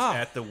 old dudes stop.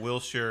 at the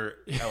Wilshire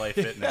LA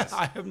Fitness.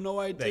 I have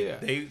no idea.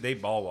 They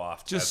ball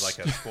waft Just- as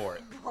like a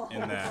sport in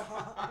that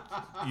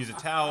use a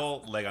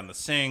towel, leg on the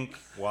sink,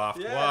 waft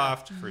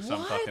for some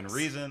What? fucking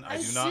reason. I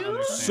do not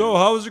understand. So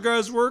how was your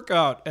guys'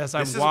 workout? As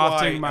I'm this is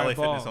wafting why my LA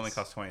balls. Fitness only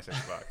costs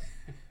 $26.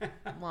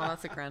 Well,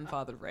 that's a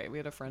grandfathered rate. We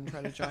had a friend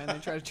try to join. They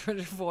tried to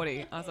charge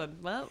 40. I said,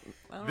 well,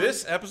 I don't know.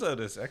 This episode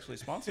is actually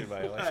sponsored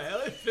by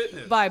LA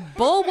Fitness. By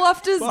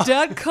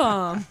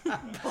bullwafters.com.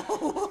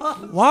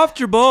 Waft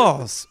your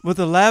balls with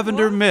a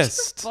lavender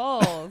mist.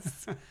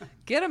 Balls.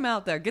 Get them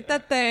out there. Get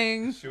that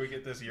thing. Should we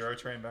get this Euro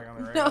train back on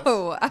the rails?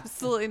 No,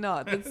 absolutely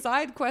not. The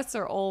side quests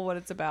are all what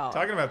it's about.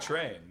 Talking about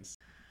trains.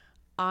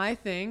 I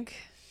think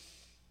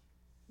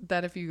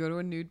that if you go to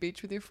a nude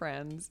beach with your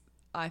friends,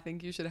 I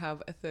think you should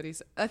have a 30.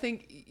 I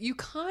think you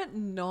can't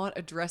not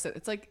address it.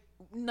 It's like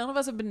none of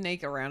us have been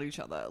naked around each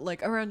other.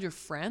 Like around your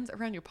friends,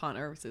 around your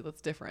partner, obviously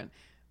that's different.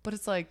 But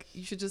it's like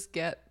you should just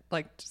get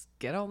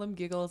all them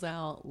giggles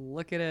out,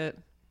 look at it,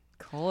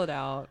 call it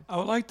out, I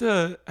would like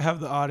to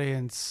have the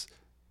audience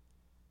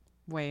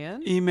weigh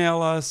in.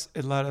 email us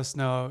and let us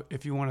know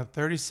if you want a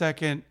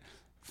 30-second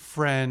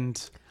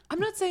friend. I'm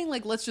not saying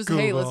like let's just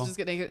Google.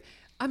 get naked.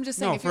 I'm just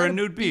saying No, if for you're a at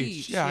nude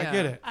beach. Yeah, I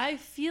get it. I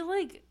feel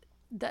like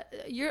that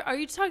are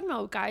you talking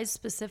about guys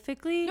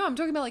specifically? No, I'm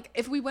talking about like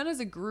if we went as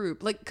a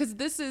group, like because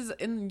this is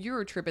in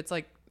Eurotrip. It's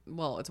like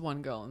it's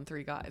 1 girl and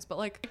 3 guys, but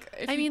like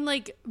if I you- mean,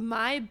 like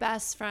my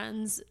best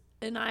friends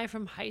and I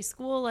from high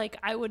school, like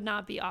I would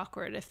not be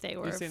awkward if they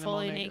were seen them all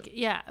fully naked. naked.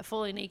 Yeah,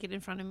 fully naked in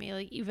front of me.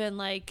 Like even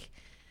like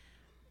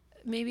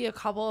maybe a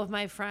couple of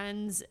my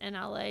friends in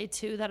LA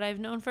too that I've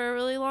known for a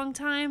really long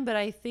time. But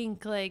I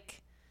think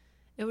like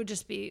it would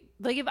just be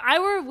like if I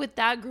were with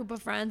that group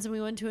of friends and we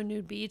went to a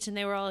nude beach and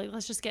they were all like,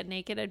 let's just get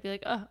naked. I'd be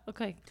like, oh,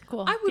 okay,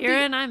 cool. I would You're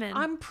be, in, I'm in.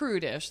 I'm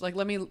prudish. Like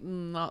let me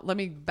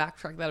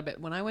backtrack that a bit.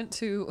 When I worked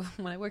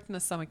in a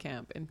summer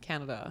camp in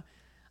Canada,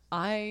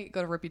 I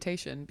got a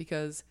reputation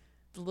because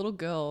the little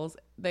girls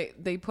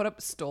they put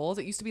up stalls.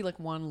 It used to be like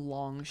one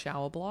long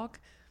shower block,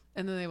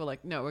 and then they were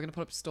like, no, we're gonna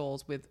put up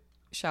stalls with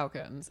shower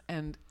curtains.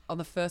 And on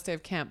the first day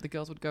of camp, the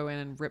girls would go in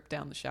and rip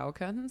down the shower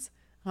curtains.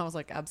 And I was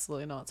like,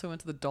 absolutely not. So I went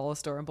to the dollar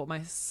store and bought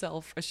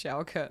myself a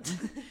shower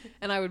curtain.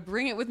 And I would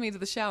bring it with me to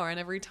the shower, and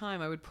every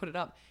time I would put it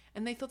up.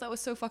 And they thought that was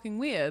so fucking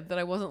weird that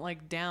I wasn't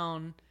like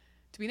down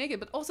to be naked.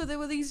 But also there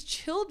were these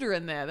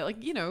children there that like,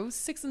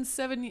 6 and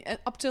 7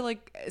 up to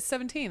like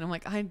 17. I'm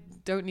like, I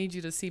don't need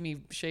you to see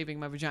me shaving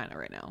my vagina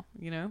right now,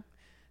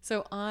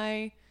 So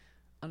I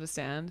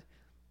understand.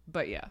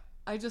 But yeah,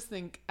 I just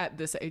think at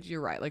this age,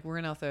 you're right. Like we're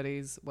in our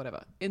 30s,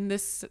 whatever. In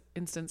this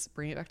instance,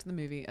 bring it back to the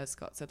movie. As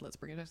Scott said, let's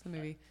bring it back to the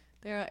movie.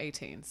 They are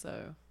 18,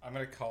 so I'm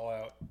going to call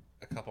out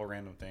a couple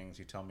random things.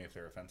 You tell me if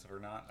they're offensive or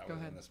not. I Go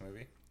was ahead. in this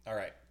movie. All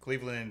right,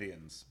 Cleveland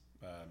Indians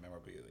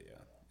memorabilia.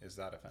 Is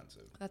that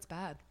offensive? That's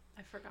bad.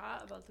 I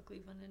forgot about the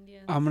Cleveland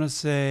Indians. I'm gonna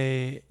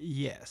say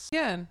yes.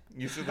 Again,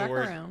 You said the back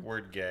word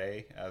around.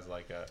 gay as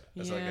like a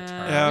term.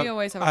 Yeah, we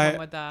always have a problem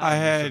with that. I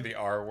You had said the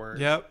R word.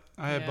 Yep,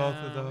 I had both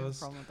Yeah, of we have a those.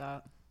 problem with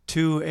that.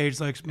 2 age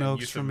like And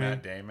milks you for said me.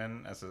 Matt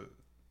Damon as a.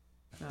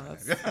 No,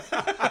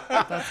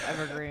 that's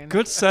evergreen.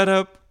 Good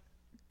setup,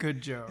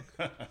 good joke.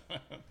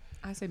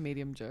 I say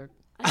medium joke.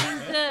 I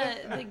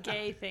think the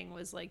gay thing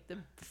was like the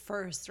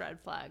first red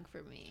flag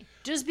for me.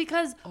 Just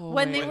because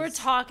when they were Always.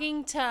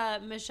 talking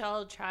to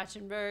Michelle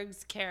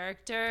Trachtenberg's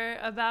character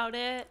about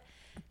it,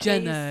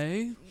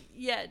 Jenny.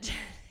 yeah,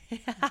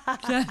 Oh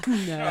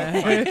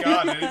my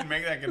god, I didn't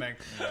make that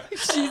connection.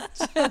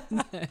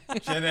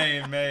 She's Jenny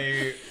and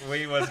May,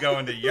 we was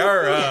going to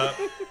Europe,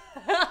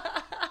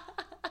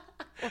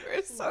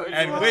 We're so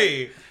and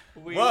we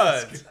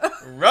was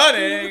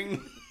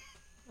running.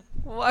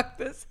 Fuck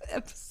this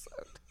episode.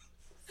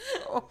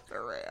 So the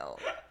rail.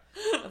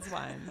 That's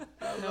fine.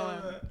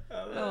 No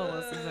one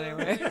listens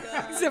anyway.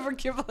 Except for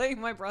Kimberly,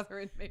 my brother,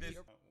 and maybe This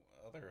your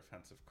other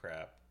offensive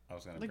crap I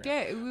was gonna the bring.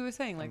 gay. We were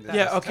saying like that.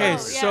 Yeah, okay, Oh,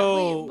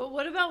 so- wait, but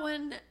what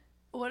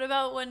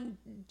about when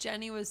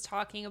Jenny was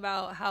talking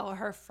about how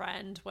her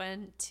friend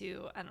went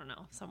to, I don't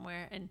know,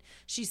 somewhere, and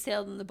she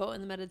sailed in the boat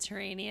in the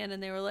Mediterranean,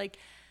 and they were like,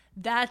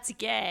 "That's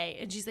gay,"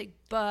 and she's like,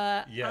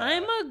 "But Yeah.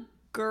 I'm a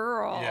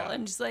girl," Yeah.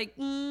 and she's like,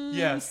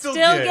 Yeah, still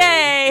gay.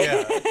 gay."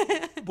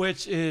 Yeah.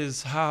 Which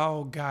is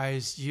how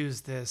guys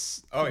use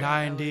this Oh, yeah.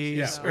 90s,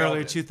 Yeah, we all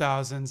early did.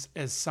 2000s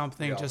as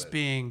something We all just did.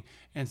 being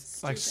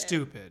like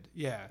stupid.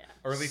 Yeah.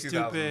 Early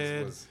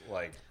 2000s was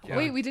like. Yeah.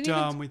 Wait, we didn't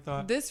Dumb, even. we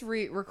thought. This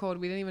record,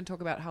 we didn't even talk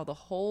about how the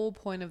whole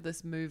point of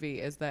this movie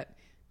is that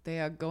they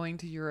are going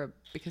to Europe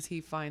because he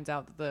finds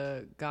out that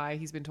the guy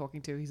he's been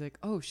talking to, he's like,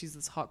 oh, she's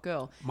this hot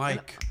girl.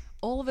 Mike. And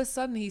all of a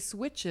sudden he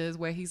switches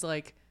where he's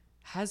like,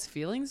 has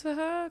feelings for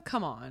her?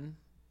 Come on.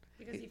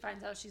 Because he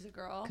finds out she's a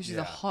girl. Because she's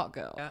Yeah. a hot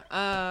girl.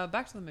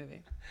 Back to the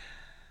movie.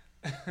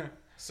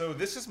 So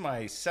this is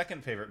my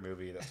second favorite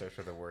movie that starts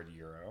with the word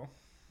Euro.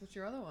 What's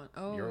your other one?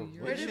 Oh,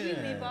 Where did we leave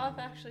Eurovision. off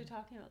actually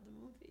talking about the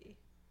movie?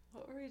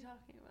 What were we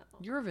talking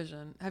about?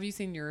 Eurovision. Have you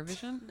seen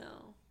Eurovision?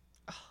 No.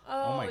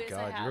 Oh my yes, I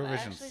God, have. I Eurovision's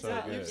actually so saw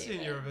it good. with You've seen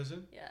David.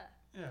 Eurovision? Yeah.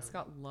 Yeah.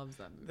 Scott loves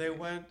that movie. They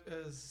went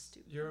as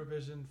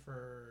Eurovision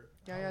for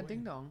Yeah, Halloween.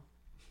 ding dong.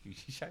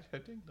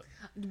 Ding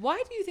dong.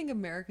 Why do you think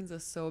Americans are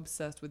so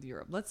obsessed with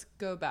Europe? Let's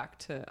go back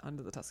to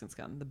Under the Tuscan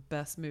Sun, the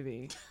best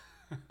movie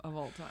of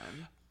all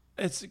time.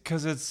 It's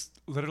because it's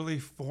literally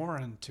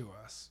foreign to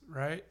us,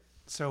 right?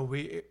 So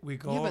we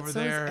go Yeah, over but so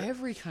there. is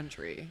every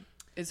country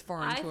is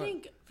foreign I to it.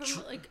 think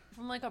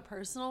from like a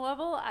personal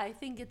level, I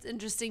think it's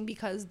interesting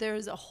because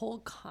there's a whole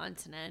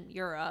continent,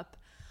 Europe,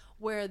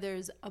 where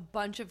there's a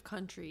bunch of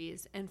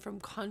countries, and from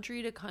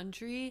country to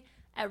country,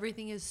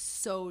 everything is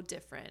so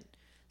different.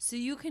 So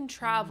you can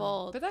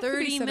travel But that 30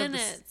 could be said of the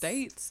minutes.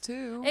 States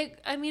too.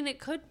 It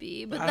could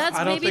be, but I that's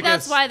don't maybe think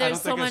that's it's- why I there's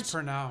don't so think it's much.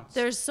 pronounced.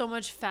 There's so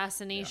much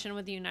fascination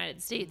with the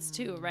United States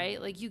too, right?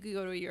 Like you could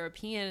go to a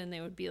European and they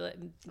would be like,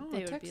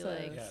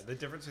 Texas. Yeah, the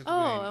differences between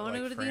I wanna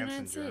go like to the France United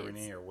and Germany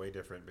States. are way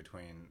different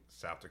between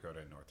South Dakota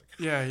and North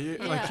Dakota.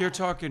 Yeah, like Yeah. you're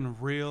talking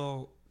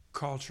real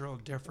cultural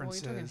Well,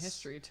 differences. you're talking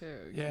history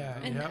too. Yeah,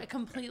 and yep. a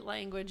complete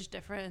language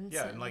difference.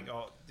 Yeah, and like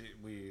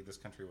this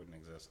country wouldn't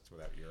exist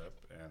without Europe,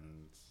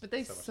 and But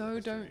they so much of so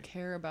the don't history.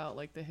 care about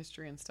like the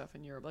history and stuff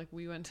in Europe. Like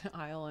we went to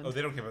Ireland. Oh,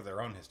 they don't care about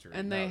their own history.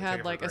 and No, they take it had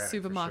for like a granted, for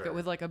supermarket sure.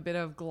 with like a bit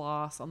of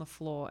glass on the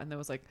floor, and there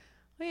was like,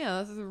 oh yeah,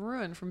 this is a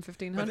ruin from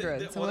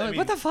 1500. So well, we're I like, mean,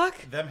 what the fuck?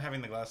 Them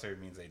having the glass there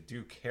means they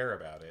do care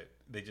about it.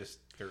 They just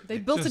They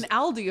built just- an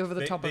Aldi over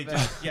the top of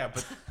it. Yeah,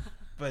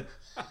 but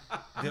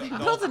They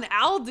built an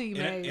Aldi,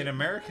 mate. in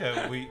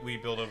America, we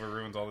build over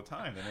ruins all the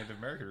time. The Native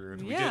American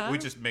ruins. Yeah. We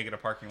just make it a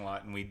parking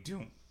lot, and we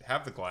don't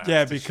have the glass.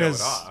 Yeah, to because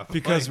show it off.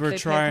 because Like, we're they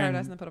pay paradise trying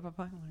and they put up a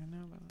parking lot. I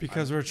know about it.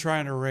 because we're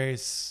trying to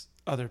erase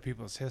other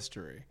people's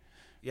history.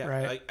 yeah,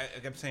 right.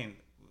 I'm saying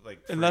like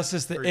Unless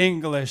it's the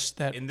English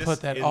that in this,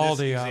 put that in Aldi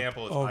this up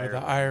example, it's over the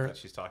Ireland Irish. that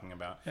she's talking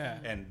about. Yeah.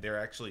 And they're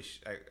actually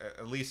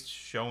at least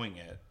showing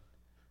it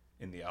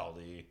in the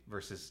Aldi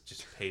versus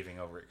just paving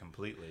over it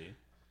completely.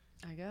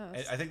 I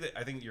guess. I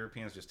think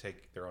Europeans just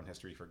take their own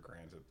history for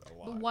granted a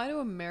lot. But why do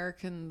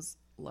Americans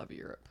love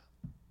Europe?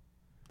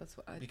 That's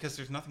what I. Because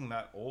there's nothing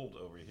that old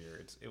over here.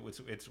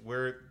 It's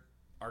where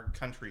our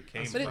country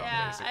came But from.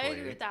 Yeah, basically. I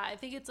agree with that. I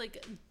think it's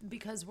like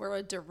because we're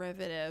a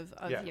derivative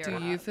of Yeah.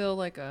 Europe. Do you feel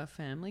like a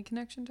family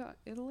connection to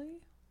Italy?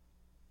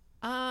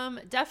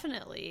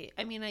 Definitely.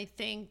 I mean, I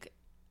think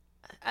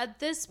at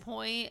this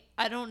point,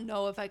 I don't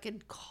know if I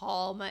could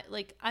call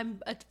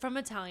I'm from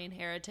Italian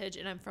heritage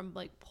and I'm from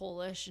like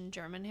Polish and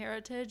German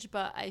heritage,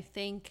 but I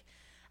think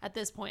at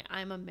this point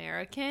I'm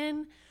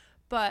American.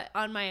 But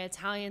on my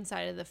Italian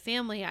side of the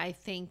family, I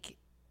think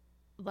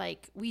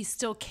like we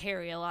still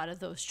carry a lot of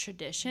those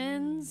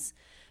traditions.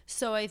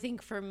 So I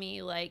think for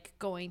me, like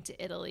going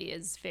to Italy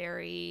is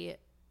very,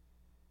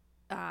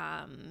 what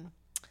am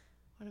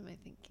I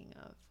thinking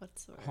of?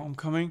 What's the word?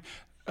 Homecoming.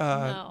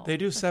 No. They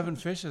do 7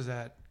 fishes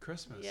at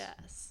Christmas.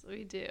 Yes,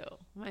 we do.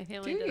 My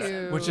family Do does.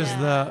 you? Which is Yeah.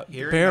 the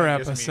Hearing bear that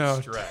gives me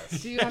episode.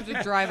 stress. Do you have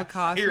to drive a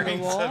car through the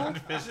Hearing wall? 7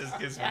 fishes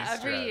gives me Yeah, every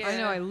stress. year. I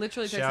know. I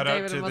literally texted Shout out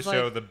David to and the was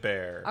show like, The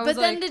Bear. I But was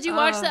then like, did you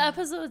watch the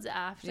episodes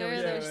after? Yeah,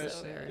 we They're did.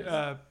 so Yeah.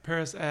 good.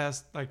 Paris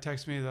asked,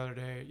 texted me the other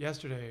day,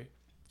 yesterday,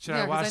 should Yeah,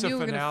 I 'cause watch I the knew we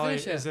were gonna finale?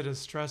 finish it. Is it as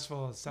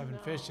stressful as 7 No.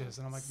 fishes?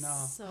 And I'm like,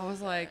 no. So I was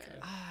like,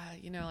 good.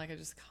 I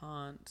just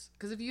can't.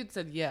 Because if you'd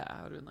said yeah,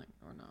 I would have been like,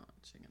 or not,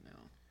 chicken now.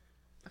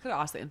 I could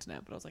have asked the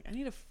internet, but I was like, I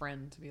need a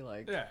friend to be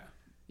like, Yeah.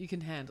 you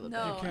can handle it.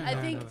 No, can't I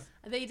think handle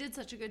they did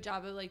such a good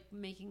job of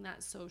making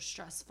that so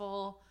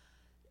stressful,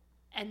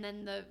 and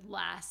then the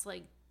last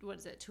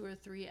 2 or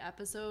 3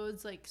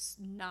 episodes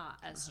not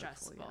as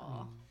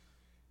stressful.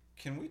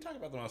 Can we talk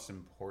about the most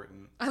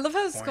important I love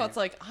how point? Scott's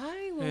like,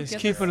 I will He's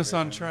get keeping this us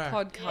on track.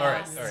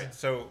 podcast. All right.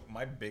 So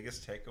my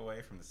biggest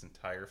takeaway from this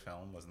entire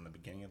film was in the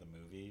beginning of the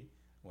movie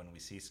when we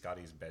see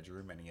Scotty's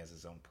bedroom and he has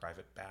his own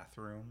private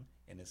bathroom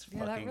in his Yeah,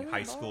 that fucking really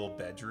high school was-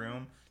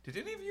 bedroom. Did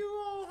any of you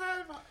all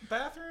have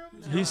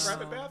bathrooms? He's-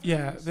 Private bathrooms?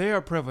 Yeah, they are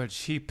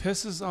privileged. He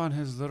pisses on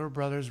his little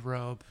brother's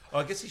robe. Oh,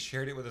 I guess he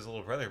shared it with his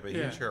little brother, but he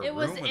Yeah. didn't share a It room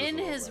was with in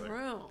little his brother.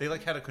 room. They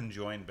had a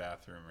conjoined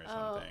bathroom or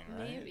Oh, something,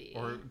 right? maybe.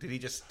 Or did he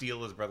just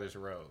steal his brother's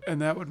robe?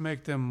 And that would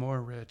make them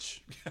more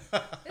rich.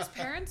 His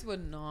parents were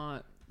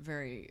not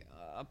very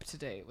up to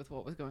date with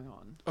what was going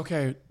on.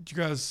 Okay, you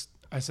guys,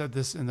 I said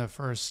this in the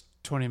first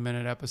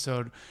 20-minute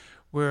episode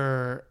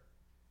where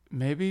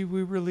maybe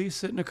we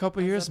release it in a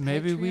couple years, The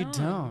maybe we Patreon.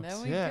 don't. There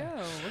we yeah.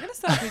 go. We're gonna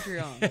start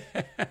Patreon.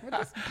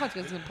 This podcast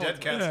is Dead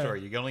important. cat Yeah.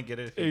 story. You can only get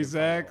it if you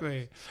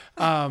Exactly.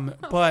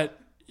 But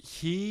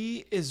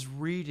he is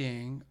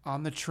reading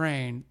on the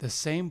train the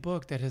same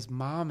book that his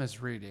mom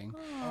is reading.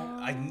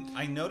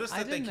 I noticed I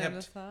that they didn't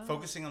notice kept that.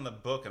 focusing on the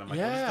book, and I'm like,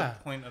 Yeah. what's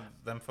the point of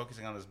them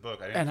focusing on this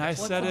book? I didn't And I catch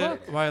the said the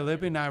it book? while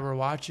Libby and I were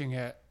watching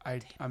it.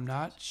 I'm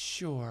not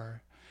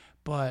sure,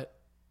 but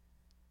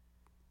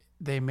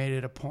they made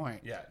it a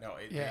point. Yeah, no,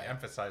 they Yeah.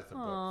 emphasized the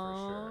book for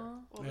sure.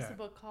 What was Yeah. the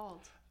book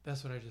called?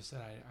 That's what I just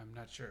said. I'm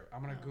not sure.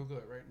 I'm going to Google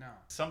it right now.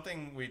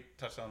 Something we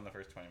touched on in the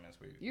first 20 minutes.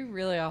 You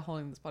really are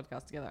holding this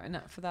podcast together,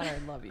 and for that I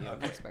love you. I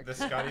Okay. respect The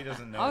you. Scotty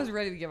doesn't know. I was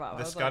ready to give up. I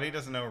The was Scotty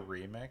doesn't know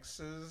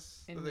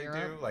remixes In that they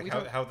Europe, do. Like we how,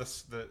 don't- how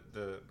this the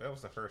that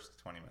was the first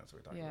 20 minutes we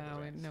talked like, about.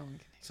 yeah, right? no one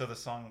can. So the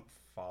song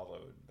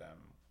followed them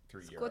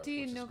through Europe, Scotty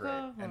which is no great.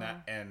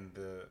 go. And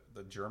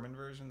the German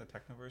version, the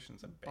techno version,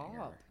 is a banger.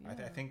 Bop, I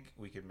yeah. think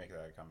we could make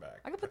that a comeback.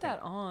 I could put that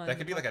on. That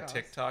could be the like a podcast. I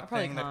TikTok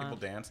probably thing that people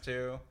can't. dance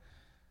to.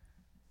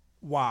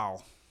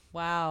 Wow.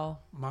 Wow.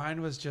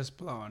 Mine was just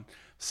blown.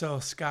 So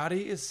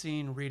Scotty is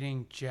seen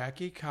reading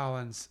Jackie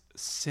Collins'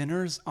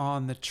 Sinners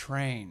on the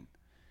Train,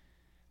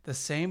 the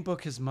same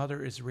book his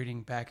mother is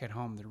reading back at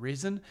home. The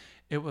reason?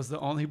 It was the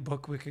only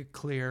book we could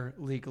clear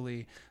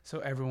legally, so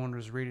everyone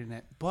was reading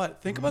it.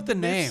 But think about the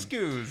name.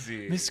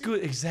 mi-scusi.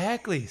 mi-scusi,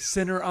 exactly.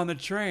 Sinner on the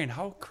Train.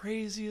 How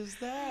crazy is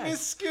that?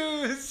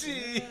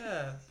 mi-scusi.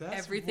 Yeah, that's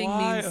Everything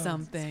wild. means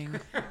something.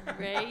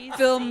 Crazy.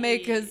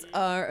 Filmmakers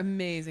are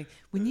amazing.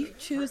 When you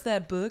chose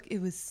that book,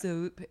 it was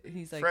so.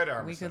 He's like, Fred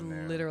we could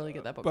Armisen knew. literally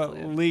get that book But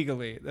cleared.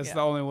 legally, that's Yeah.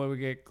 the only way we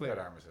get Fred clear.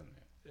 Armisen.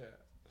 Yeah.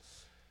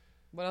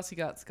 What else you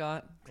got,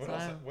 Scott? 'Cause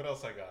What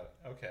else I got?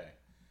 Okay.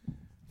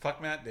 Fuck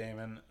Matt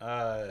Damon.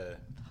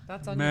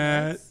 That's on your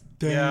Matt notes.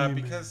 Yeah,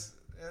 Damon. because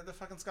the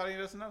fucking Scotty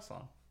doesn't know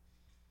song.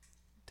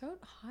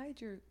 Don't hide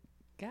your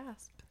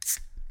gasp.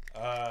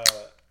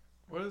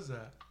 What is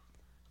that?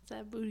 It's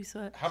that booty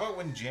sweat. How about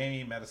when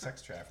Jamie met a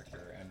sex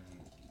trafficker and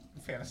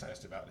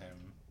fantasized about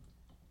him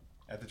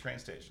at the train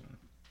station?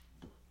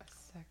 A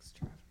sex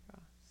trafficker.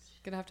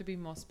 Gonna have to be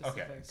more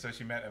specific. Okay, so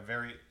she met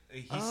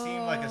he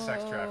seemed like a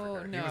sex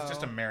trafficker. He was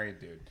just a no. married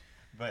dude.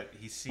 But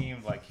he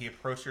seemed like he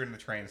approached her in the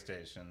train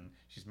station.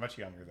 She's much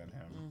younger than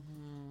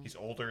him. He's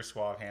older,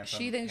 suave, handsome.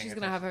 She thinks paying she's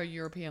gonna have attention. her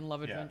European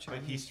love Yeah, adventure. but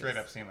and he he's straight just-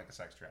 up seemed like a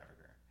sex trafficker.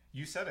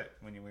 You said it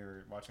when we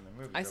were watching the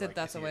movie. I You're said like,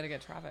 that's is a he way to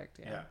get trafficked.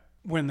 Yeah. Yeah.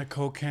 When the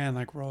coke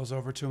can rolls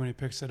over to him and he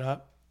picks it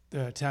up,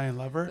 the Italian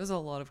lover. There's a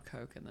lot of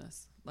Coke in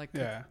this, like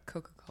Yeah.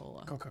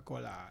 Coca-Cola.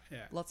 Coca-Cola.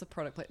 Yeah. Lots of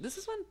product placement. This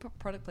is when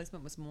product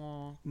placement was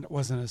more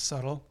Wasn't as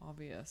subtle.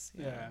 obvious.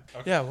 Yeah.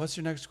 Okay. Yeah. What's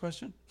your next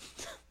question?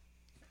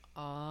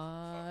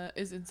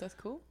 Is incest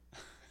cool?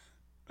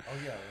 Oh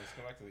yeah, let's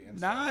go back to the incest.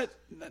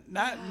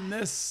 Not in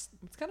this.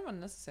 It's kind of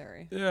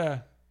unnecessary. Yeah.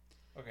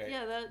 Okay.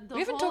 Yeah, the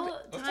We haven't whole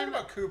talked- Let's talk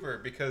about Cooper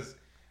because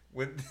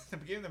when the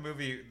beginning of the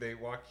movie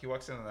he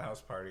walks into the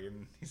house party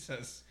and he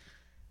says,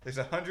 "There's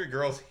 100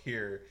 girls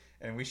here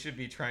and we should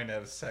be trying to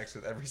have sex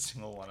with every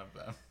single one of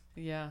them."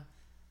 Yeah.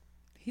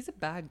 He's a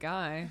bad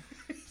guy.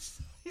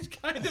 He's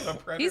kind of a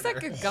predator. He's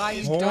like a guy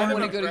you Horn- don't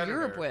want to Kind of go a to predator.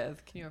 Europe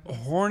with. Can you?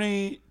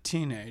 Horny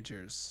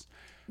teenagers.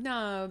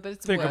 No, but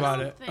it's Think worse. about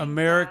don't it. think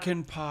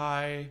American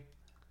Pie.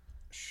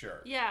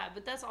 Sure. Yeah,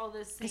 but that's all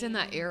this. It's in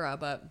that era,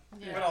 but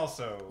Yeah. But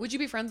also, would you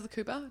be friends with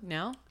Cooper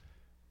now?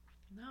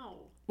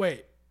 No.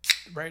 Wait.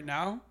 Right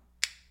now,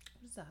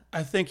 What is that?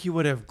 I think he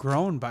would have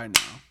grown by now.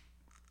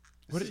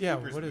 this What? is Yeah.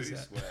 Cooper's What is booty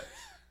that? sweat.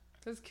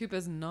 There's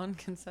Cooper's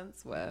non-consent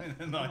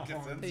sweat Not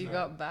consent that you sweat.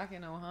 got back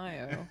in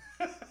Ohio.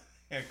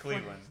 Yeah,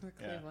 Cleveland. Yeah.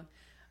 Cleveland.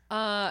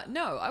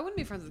 No, I wouldn't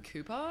be friends with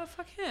Cooper.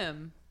 Fuck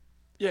him.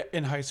 Yeah,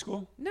 in high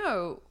school.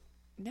 No.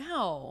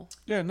 Now.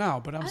 Yeah, no,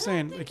 but I'm don't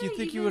saying, think like, you I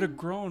think you would have even-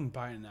 grown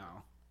by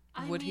now.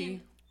 Would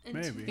he?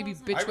 Maybe. He'd be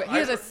 2000 bitch. He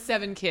has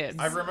 7 kids.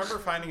 I remember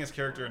finding his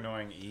character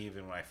annoying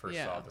even when I first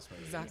Yeah, saw this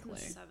movie. exactly. in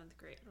 7th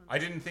grade. I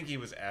didn't think he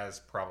was as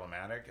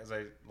problematic as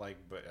I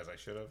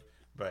should have,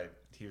 but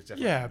he was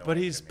definitely Yeah, but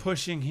annoying he's to me.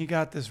 pushing. He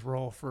got this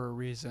role for a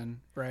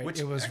reason, right? Which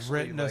it was actually,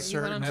 written a like,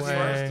 certain on as way.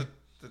 far as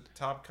the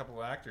top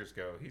couple actors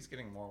go, he's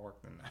getting more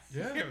work than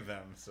any Yeah. of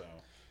them. So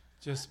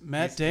Just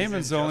Matt He's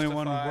Damon's the in only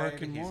one Justified,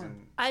 working he's more.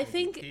 in I Sneaky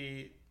think-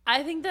 Pete.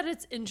 I think that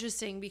it's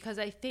interesting because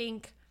I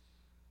think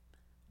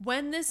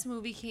when this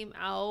movie came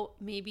out,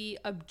 maybe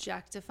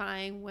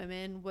objectifying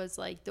women was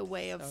like the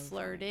way of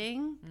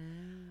flirting.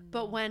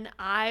 But when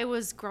I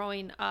was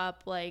growing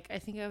up, like I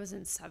think I was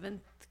in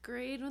 7th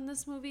grade when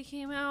this movie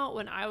came out.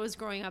 When I was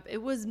growing up,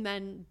 it was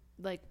men,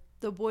 like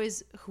the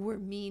boys who were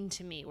mean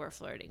to me were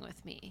flirting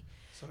with me.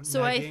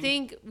 So I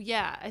think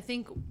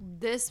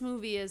this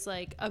movie is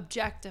like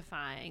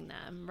objectifying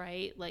them,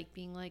 right? Like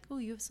being like, oh,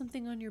 you have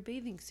something on your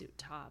bathing suit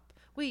top.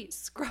 Wait,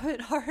 scrub it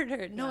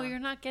harder. No, Yeah. you're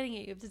not getting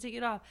it. You have to take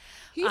it off.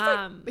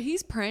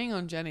 He's preying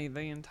on Jenny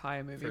the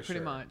entire movie, For pretty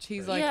sure. much.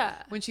 He's For like, sure.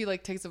 when she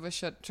like takes off her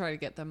shirt, try to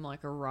get them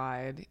like a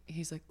ride.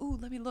 He's like, "Ooh,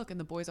 let me look," and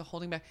the boys are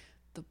holding back.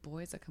 The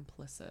boys are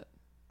complicit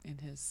in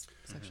his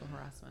sexual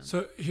harassment.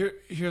 So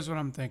here's what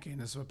I'm thinking.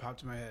 This is what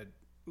popped in my head,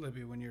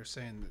 Libby, when you're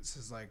saying this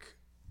is like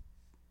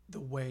the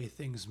way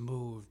things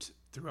moved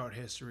throughout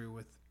history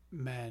with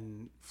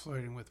men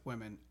flirting with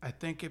women. I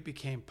think it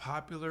became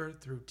popular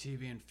through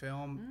TV and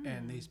film,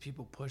 and these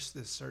people pushed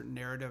this certain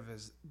narrative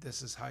as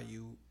this is how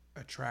you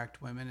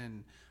attract women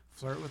and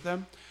flirt with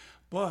them.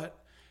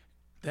 But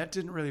that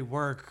didn't really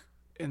work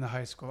in the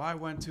high school I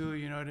went to,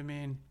 you know what I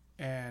mean?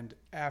 And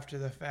after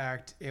the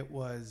fact, it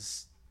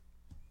was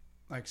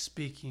like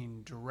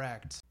speaking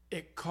direct.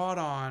 It caught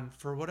on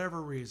for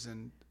whatever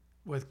reason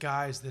with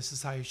guys, this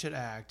is how you should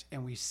act.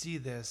 And we see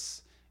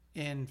this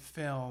in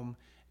film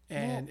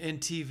and in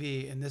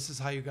TV, and this is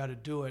how you got to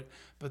do it.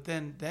 But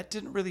then that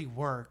didn't really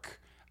work.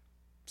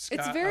 Scott,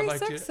 It's very I'd like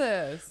to-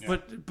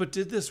 sexist. but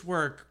did this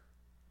work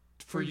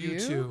for For you you?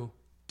 two?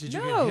 Did you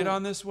No. get hit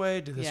on this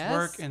way? Did this Yes.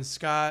 work? And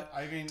Scott,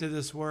 I mean, did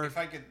this work? If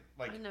I could,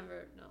 like, I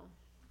never know.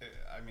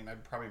 I mean,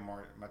 I'd probably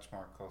much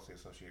more closely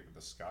associate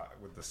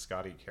with the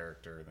Scotty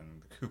character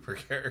than the Cooper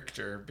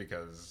character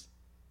because,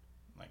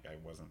 like, I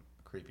wasn't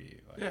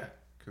creepy like Yeah.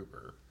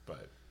 Cooper,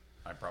 but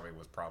I probably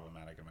was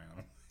problematic in my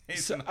own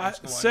ways. So in high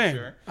school, I'm same.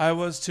 sure. I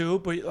was too,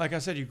 but like I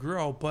said, you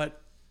grow,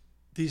 but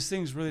these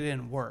things really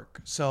didn't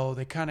work. So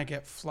they kind of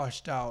get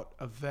flushed out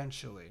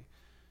eventually,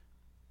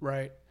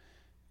 right?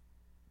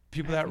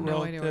 People that no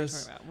wrote idea what you're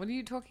this, talking about. What are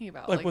you talking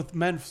about? like with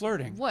men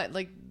flirting. what?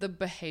 Like the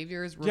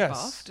behavior is Yes.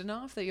 rebuffed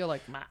enough that you're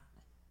like, "Meh."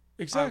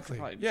 Exactly.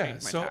 probably Yeah.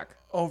 change my So tack.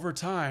 over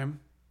time,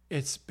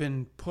 it's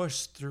been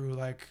pushed through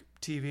like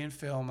TV and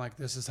film, like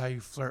this is how you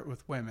flirt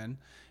with women.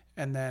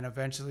 And then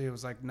eventually it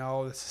was like,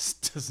 no, this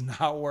does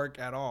not work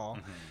at all.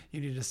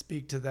 You need to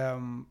speak to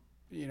them,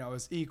 you know,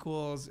 as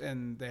equals,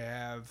 and they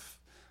have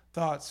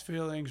thoughts,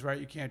 feelings, right?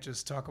 You can't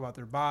just talk about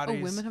their Oh,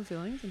 bodies. women have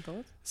feelings and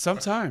thoughts.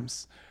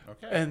 Sometimes.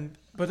 Okay.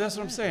 But that's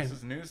what I'm saying. This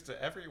is news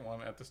to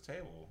everyone at this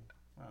table.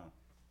 Wow.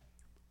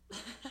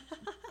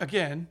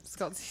 Again,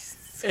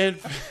 Scott's. and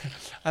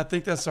I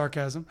think that's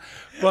sarcasm,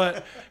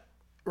 but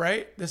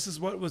right, this is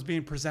what was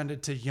being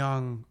presented to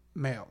young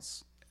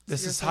males.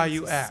 This is how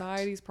you act.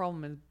 Society's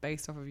problem is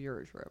based off of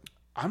Eurotrip.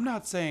 I'm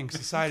not saying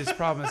society's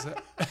problem is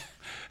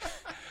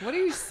What are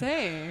you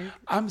saying?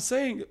 I'm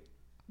saying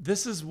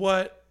this is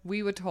what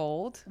We were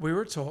told. we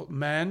were told.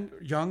 Men,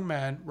 young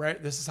men,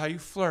 right? This is how you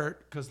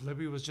flirt, because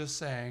Libby was just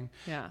saying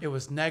Yeah. it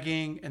was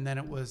negging and then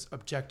it was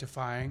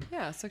objectifying.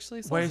 Yeah, sexually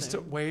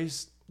assaulting.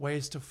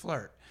 Ways to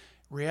flirt.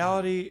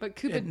 Reality, But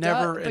Cooper it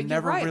never does, it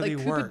never right. really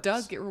like, Cooper works.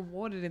 does get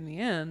rewarded in the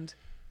end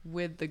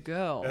with the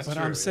girl. That's But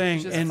true. I'm saying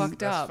It's just in fucked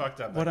That's up.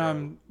 fucked up. what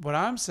that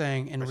I'm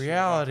saying in girl. But she went through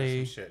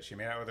reality, some shit. She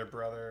made out with her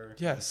brother.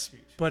 yes,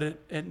 but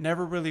it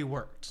never really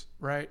worked,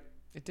 right?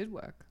 It did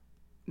work.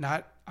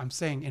 I'm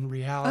saying in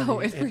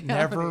reality, in it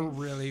never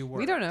reality. really worked.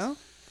 We don't know.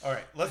 All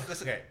right,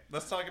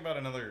 let's talk about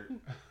another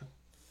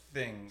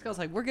thing. Scott's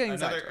like, we're getting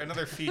sidetracked.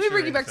 another feature. Let me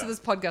bring you in back to stuff. this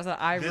podcast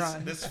that I This,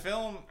 run. this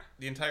film,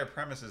 the entire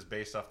premise is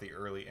based off the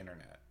early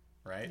internet,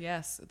 right?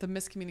 Yes, the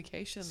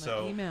miscommunication,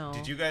 So the email.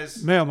 did you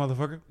guys? Mail,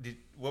 motherfucker.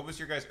 What was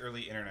your guys'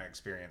 early internet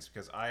experience?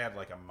 Because I had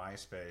like a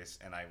MySpace,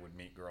 and I would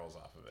meet girls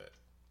off of it.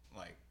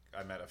 Like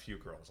I met a few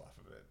girls off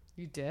of it.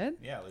 You did?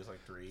 Yeah, at least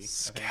like 3. I think.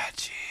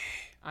 Sketchy.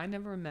 I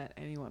never met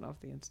anyone off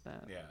the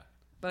internet. Yeah,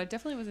 But I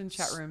definitely was in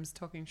chat rooms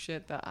talking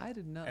shit that I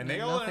did not and know they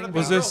all nothing ended up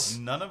Was being about. this- girls.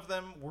 None of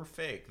them were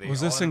fake. They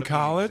Was all this in ended up being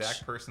college? The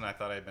exact person I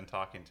thought I'd been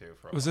talking to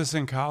for. Was this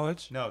in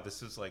college? No,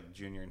 this is like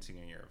junior and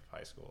senior year of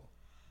high school.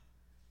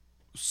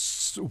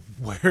 So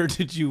where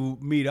did you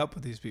meet up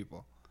with these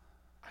people?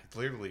 I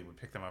literally would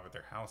pick them up at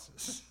their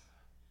houses.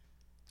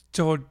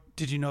 So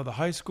did you know the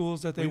high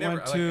schools that they We never,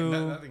 went like, to?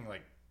 nothing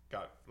like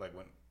got like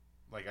went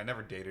like I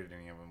never dated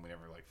any of them. We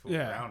never like fooled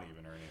Yeah. around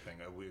even or anything.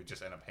 We would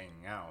just end up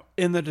hanging out.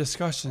 In the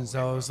discussions,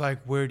 though, it was like,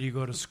 where do you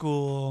go to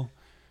school?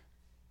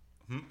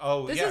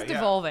 Oh, This yeah, is yeah.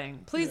 devolving.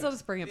 Please let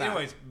us bring it back.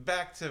 Anyways,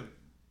 back to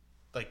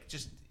like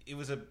just it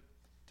was a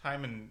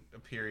time and a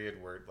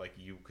period where like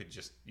you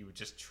would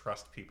just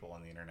trust people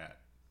on the internet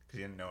because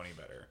you didn't know any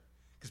better.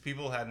 Because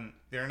the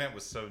internet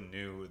was so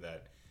new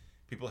that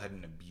people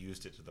hadn't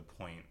abused it to the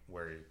point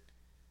where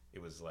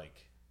it was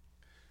like.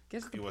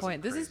 Get to the it wasn't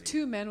point. This is crazy.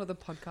 two men with a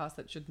podcast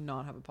that should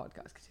not have a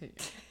podcast. Continue.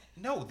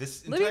 No,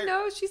 this Libby entire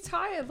knows she's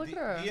tired. Look the,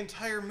 at her. the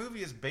entire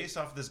movie is based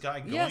off this guy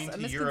going Yes, a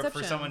to Europe for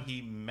misconception. someone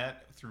he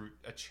met through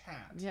a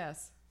chat.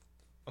 Yes.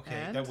 Okay,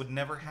 And? that would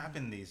never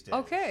happen these days.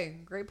 Okay,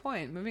 great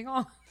point. Moving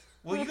on.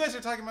 Well, you guys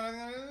are talking about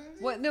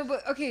What? No,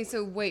 but okay.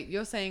 So wait,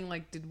 you're saying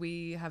like, did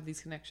we have these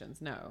connections?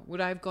 No.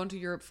 Would I have gone to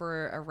Europe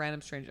for a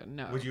random stranger?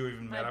 No. Would you have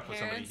even met My up with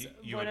somebody parents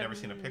you had would never have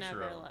seen a picture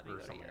never of let me or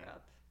go to something?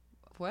 Europe.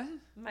 What?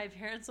 My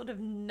parents would have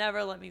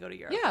never let me go to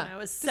Europe Yeah. when I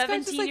was This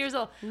guy's just, 17 like, years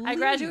old. I leaves.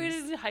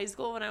 graduated high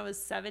school when I was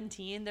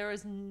 17. There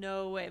was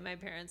no way my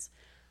parents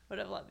would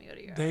have let me go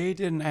to Europe. They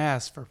didn't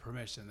ask for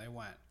permission. They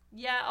went.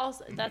 Yeah,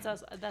 also that's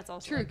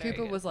also True. a very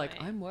Cooper good was like,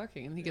 point. "I'm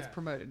working," and he gets Yeah.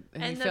 promoted,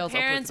 and, And he the fails.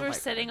 parents upwards were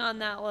of sitting on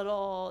that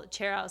little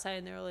chair outside,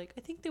 and they were like,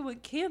 "I think they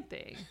went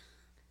camping."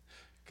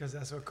 Because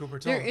that's what Cooper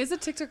told There me. is a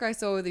TikTok I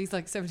saw where these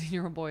like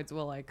 17-year-old boys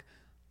were like,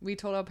 we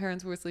told our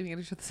parents we were sleeping at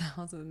each other's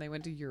house, and then they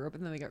went to Europe,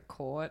 and then they got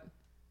caught.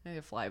 They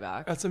had to fly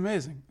back. That's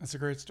amazing. That's a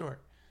great story.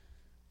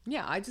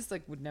 Yeah, I just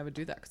like would never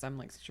do that because I'm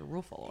like such a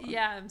rule follower.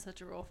 Yeah, I'm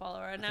such a rule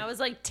follower, and I was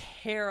like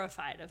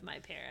terrified of my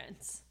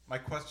parents. My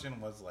question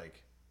was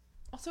like,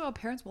 Also, our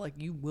parents were like,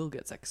 "You will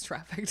get sex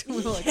trafficked." We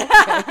were like,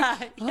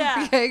 "Okay,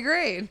 Yeah. okay,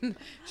 great,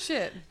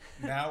 shit."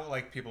 now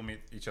like people meet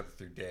each other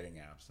through dating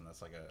apps, and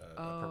that's like a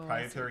Oh, I see what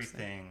proprietary you're saying.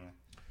 thing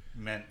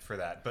meant for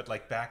that. But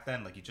like back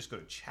then, like you just go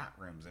to chat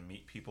rooms and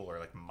meet people or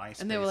like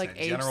MySpace And they were like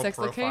a age, general sex,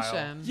 profile.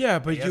 location. Yeah,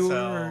 but you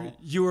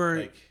ASL, were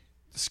like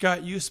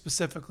Scott. You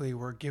specifically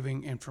were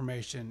giving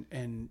information,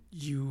 and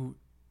you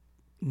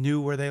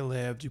knew where they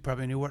lived. You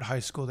probably knew what high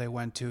school they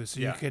went to, so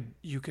Yeah.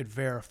 you could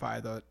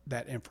verify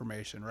that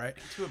information, right?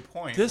 to a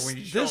point. This- when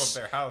you show up this-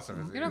 at their house,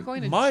 and You're not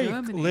going to Mike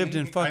Germany. lived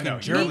in I fucking know,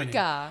 Germany.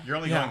 Mika. You're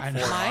only Yeah, going I know.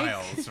 4 Mike?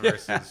 miles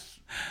versus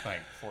like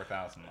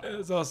 4,000 miles.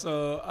 It's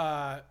also,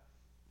 I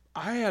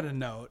had a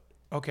note.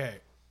 Okay,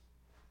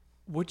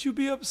 would you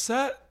be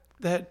upset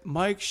that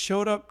Mike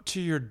showed up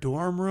to your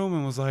dorm room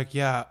and was like,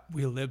 "Yeah,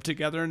 we live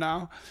together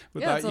now,"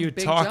 without it's a you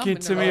big jump talking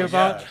in to me your life.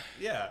 about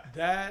yeah.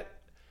 that?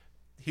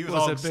 He was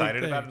was all a big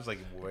excited thing. about it. He was like,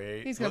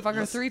 wait. He's gonna let- fuck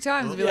her let's- 3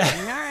 times and be let's-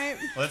 like, "All right."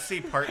 Let's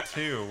see part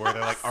 2 where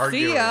they're like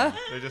arguing. ya.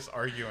 They're just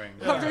arguing.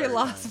 the After he entire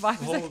lost time. 5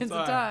 Whole seconds of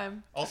time.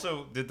 time,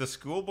 Also, did the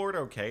school board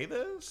okay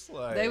this?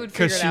 Like, they would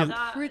 'Cause figure it she-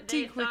 out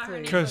pretty They thought her quickly.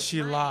 name Because was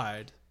she Mike.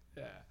 lied.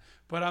 Yeah,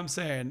 but I'm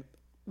saying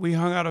we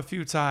hung out a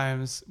few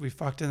times. We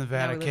fucked in the Now we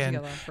live Vatican,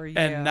 together for a year.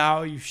 and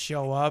now you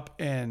show up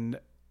and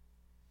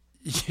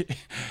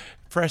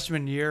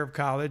freshman year of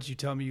college. You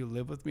tell me you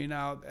live with me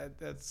now.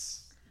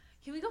 That's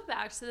Can we go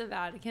back to the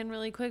Vatican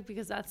really quick?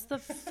 Because that's the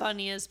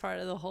funniest part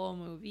of the whole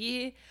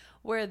movie,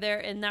 where they're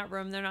in that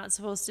room they're not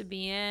supposed to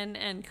be in,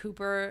 and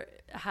Cooper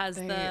has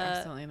They the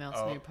accidentally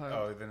announced new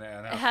pope. then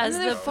has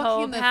And they're the fucking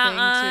Pope the hat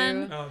thing,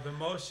 on. too. no. The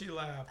most she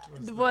laughed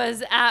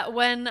Was at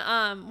when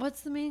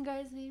what's the main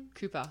guy's name?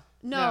 Cooper.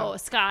 No,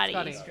 Scotty.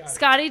 Scotty.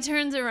 Scotty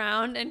turns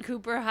around and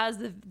Cooper has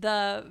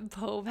the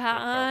Pope hat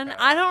on.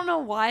 I don't know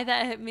why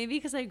that hit. Maybe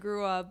because I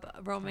grew up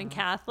Roman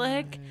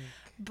Catholic,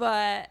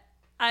 but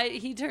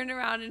he turned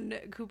around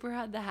and Cooper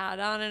had the hat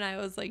on, and I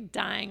was like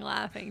dying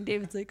laughing.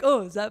 David's like,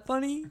 "Oh, is that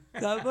funny?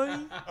 Is that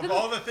funny?" Of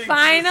all the things.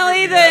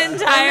 Finally, the And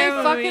entire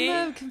they movie.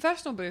 fucking the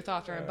confessional booth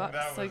after him. But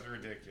That it's was like,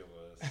 ridiculous.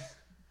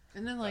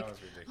 and then like, was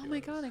oh my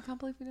ridiculous. god, I can't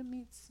believe we didn't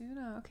meet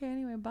sooner. Okay,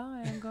 anyway,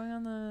 bye. I'm going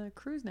on the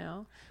cruise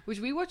now. Which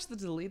we watched the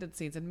deleted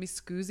scenes, and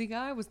mi-scusi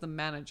guy was the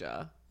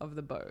manager of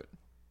the boat.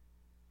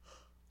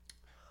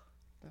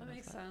 That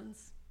makes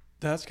sense.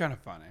 That's kind of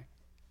funny.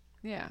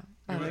 Yeah,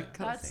 Yeah. like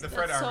That's- The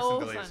Fred so Armisen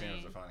deleted funny.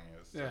 scenes was the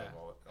funniest. Yeah.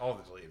 All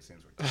the deleted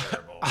scenes were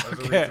terrible. There's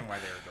a Okay. reason why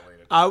they were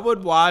deleted. I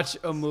would watch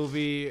a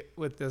movie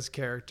with this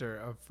character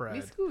of Fred.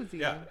 mi-scusi.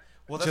 Yeah.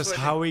 Well, that's Just what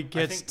I how think. he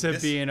I gets think to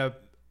this- being a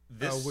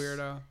this-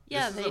 weirdo.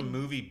 Yeah, this is they- a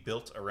movie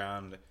built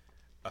around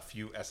a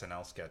few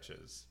SNL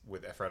sketches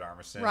with Fred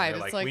Armisen. Right, They're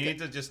it's like, like we need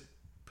to just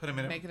put him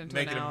in make it into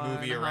make an it a hour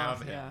movie and a around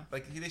half, him. yeah.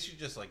 Like they should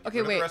just like Okay,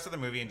 go to wait. the rest of the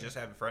movie and just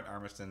have Fred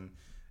Armisen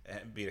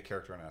be a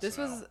character on SNL. This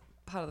was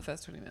part of the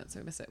first 20 minutes, so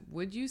we missed it.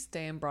 Would you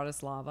stay in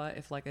Bratislava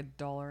if like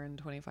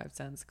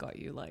 $1.25 got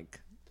you like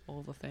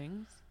all the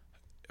things?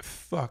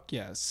 Fuck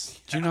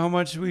yes. Do you know how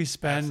much we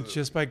spend Absolutely.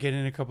 just by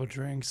getting a couple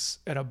drinks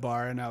at a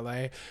bar in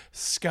LA?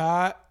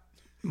 Scott,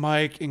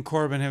 Mike, and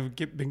Corbin have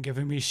been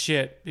giving me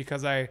shit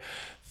because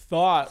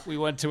thought we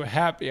went to a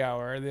happy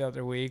hour the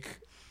other week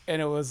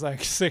and it was like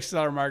 $6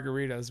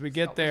 margaritas. We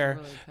get was there,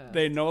 really pissed.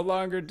 they no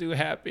longer do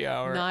happy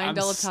hour. I'm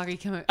 $9 s- taco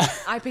came out.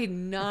 I paid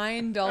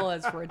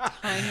 $9 for a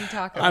tiny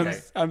taco. I'm-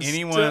 Okay.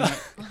 Anyone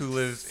who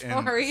lives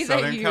Sorry in that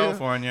Southern you-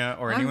 California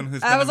or anyone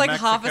who's been I was to like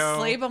half Mexico,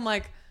 asleep. I'm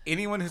like,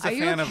 anyone who's Are a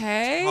you fan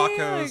okay? of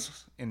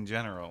tacos in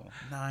general,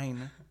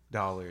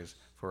 $9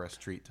 for a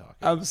street taco.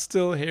 I'm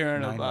still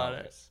hearing $9. about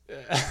it.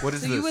 What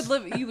is So this?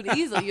 you would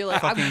easily, you're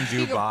like, Fucking I'm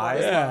king of Dubai?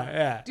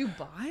 Yeah.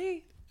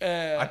 Dubai?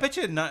 I bet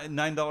you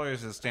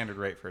 $9 is standard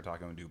rate for a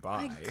taco in I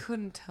Dubai.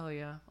 couldn't tell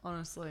you,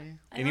 honestly.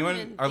 I don't Anyone-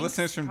 even our think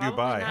listeners it's from probably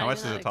Dubai, not how much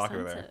even is a that taco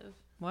there? expensive.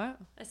 What?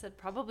 I said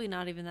probably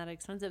not even that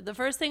expensive. The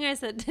first thing I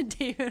said to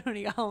David when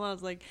he got home, I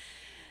was like,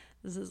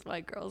 "This is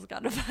why girls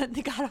gotta plan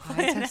I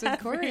plan texted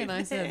Corey and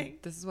I said, everything."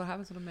 "This is what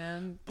happens when a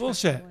man."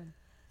 Bullshit.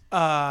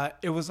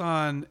 It was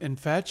on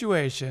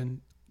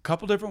Infatuation, a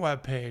couple different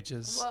web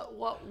pages.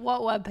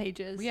 What web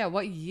pages? Yeah.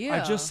 What year?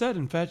 I just said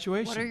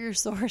Infatuation. What are your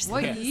sources?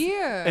 What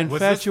year?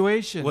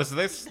 Infatuation. Was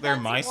this their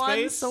That's MySpace?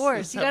 one source.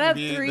 This You gotta have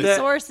happened to be 3 the-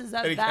 sources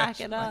that Petty back Cash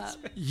it up.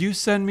 You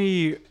send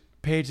me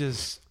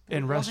pages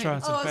in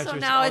restaurants. Oh, so Infatuation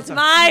now all it's the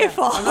time. my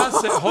fault. I'm not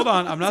saying. Hold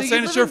on. I'm not So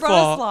saying you it's live your in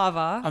fault.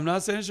 Bratislava. I'm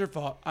not saying it's your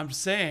fault. I'm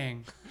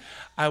saying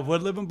I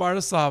would live in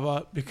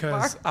Bratislava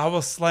because I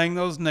will slang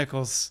those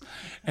nickels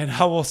and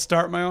I will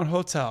start my own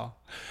hotel.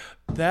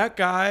 That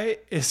guy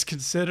is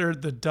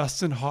considered the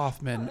Dustin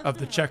Hoffman of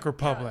the Czech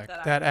Republic.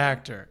 That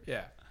actor.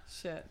 Yeah.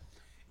 Shit.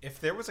 If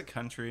there was a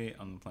country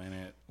on the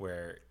planet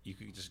where you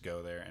could just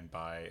go there and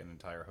buy an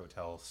entire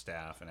hotel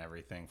staff and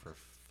everything for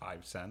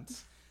 5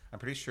 cents, I'm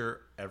pretty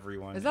sure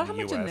everyone Is that in how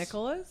the much US a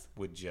nickel is?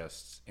 would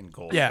just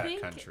engulf Yeah.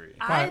 that country.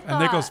 A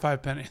nickel's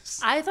 5 pennies.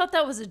 I thought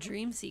that was a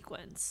dream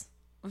sequence.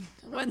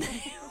 When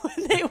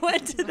they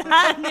went to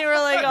that and they were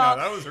like, No, oh,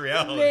 that was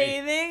reality.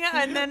 bathing,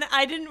 and then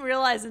I didn't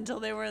realize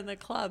until they were in the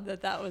club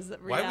that was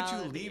reality.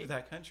 Why would you leave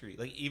that country?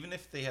 Like, even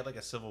if they had like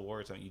a civil war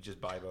or something, you just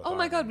buy both. Oh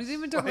my god, we armies. didn't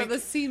even talk about the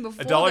scene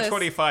before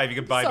 $1.25, you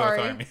could buy Sorry.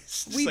 both armies.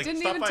 Just We like,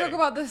 didn't stop even talk fighting.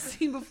 about the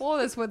scene before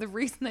this, where the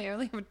reason they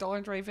only have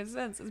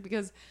 $1.25 is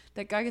because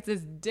that guy gets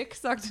his dick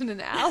sucked in an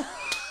alley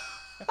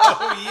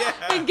Oh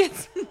yeah. and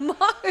gets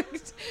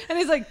mugged, and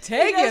he's like, He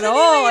 "Take it doesn't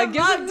all." I even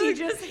give get him mugged, he the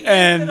just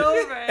hands and it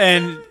over.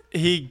 and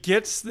he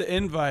gets the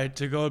invite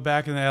to go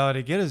back in the alley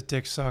to get his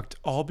dick sucked,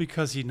 all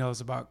because he knows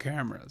about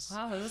cameras.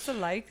 Wow, is this a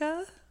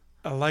Leica?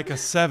 Like a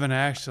 7,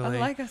 actually.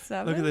 A Leica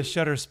 7? Look at the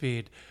shutter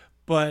speed.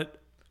 But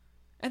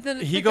And then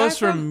He the goes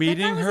guy from that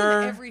meeting guy was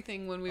her- in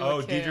everything when we were Oh,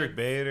 kids. Diedrich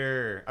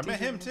Bader. I met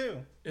him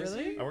too.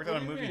 Really? I worked on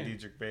a movie,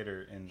 Diedrich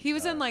Bader. In, He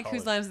was in like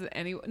Whose college. Lines Is It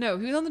Anyway? No,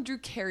 he was on the Drew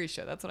Carey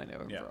show. That's what I know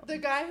him Yeah. from. The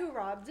guy who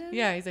robbed him?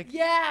 Yeah, he's like,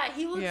 Yeah,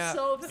 he looks Yeah.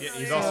 so Yeah, familiar.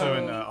 he's also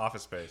in So-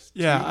 Office Space.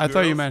 Yeah, Two I thought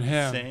you girls, meant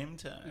him. Same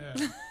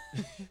time.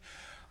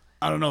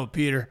 I don't know,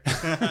 Peter.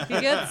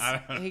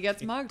 he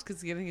gets mugged because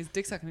he's getting his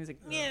dick sucked, and he's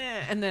like,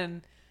 yeah. And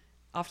then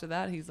after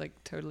that, he's like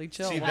totally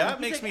chill. See, Wow. that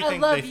He's makes like, me "I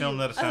think love they filmed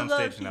you. at a I love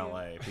soundstage in you."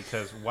 LA,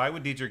 because why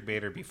would Diedrich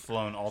Bader be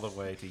flown all the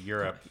way to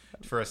Europe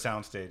for a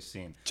soundstage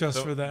scene?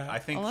 Just for that. I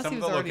think Unless some he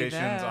of the was already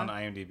locations there. on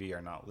IMDb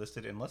are not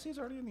listed unless he's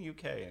already in the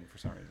UK, and for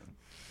some reason.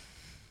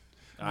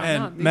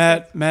 And not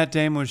these Matt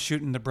Damon was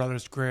shooting the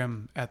Brothers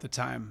Grimm at the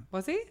time.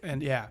 Was he?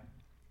 And yeah.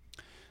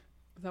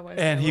 Is that why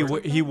And he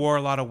where- he wore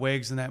a lot of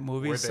wigs in that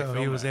movie, Where'd they so he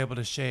film was that? able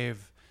to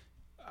shave.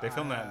 They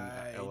filmed that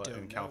I in, LA, don't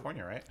in know.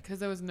 California, right? Because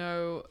there was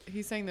no.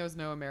 He's saying there was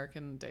no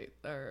American date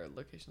or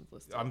locations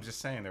listed. I'm just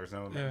saying there was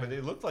no, Yeah. but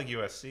it looked like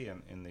USC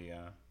in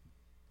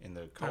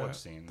the college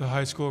scene, The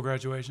high school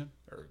graduation.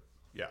 Or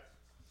yeah,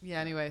 Yeah.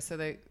 Anyway, so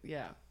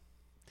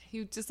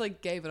he just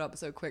like gave it up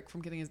so quick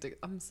from getting his dick.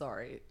 I'm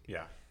sorry.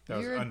 yeah. That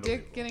was Your dick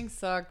unbelievable. getting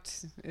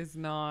sucked is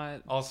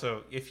not.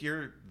 Also, if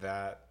you're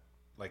that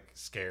like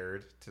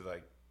scared to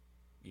like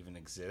even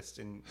exist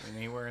in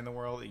anywhere in the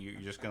world, you're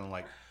just gonna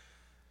like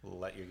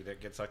let your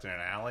dick get sucked in an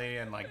alley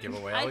and like give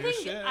away all your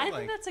shit. I like,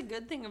 think that's a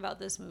good thing about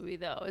this movie,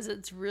 though, is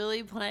it's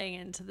really playing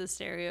into the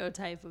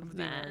stereotype of the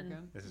men.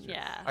 American. this is true.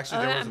 Yeah.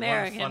 Actually, there was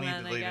American one funny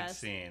men, I deleted guess.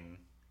 scene.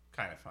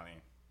 Kind of funny.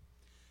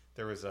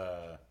 There was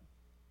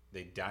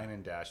they dine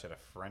and dash at a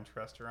French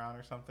restaurant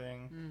or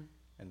something,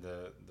 and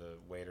the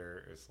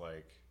waiter is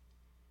like,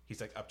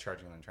 he's like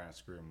upcharging them, trying to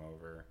screw him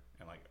over,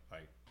 and like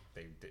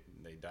they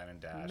dine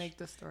and dash. Make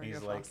the story He's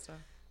go like, faster.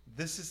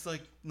 this is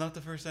like not the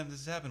first time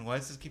this has happened. Why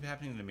does this keep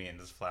happening to me? And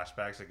this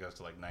flashbacks, it goes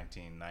to like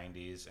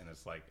 1990s, and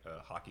it's like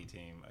a hockey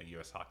team, a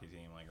U.S. hockey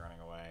team, like running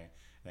away. And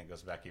then it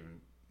goes back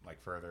even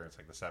like further. It's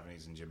like the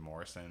 70s, and Jim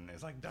Morrison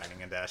is like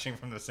dining and dashing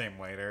from the same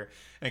waiter.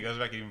 And it goes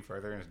back even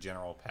further, and it's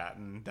General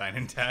Patton dining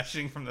and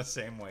dashing from the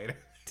same waiter.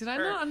 Did I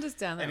not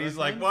understand that? And he's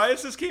like, reference? why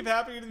does this keep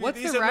happening to What's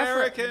these the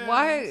reference? Americans?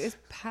 Why is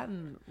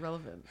Patton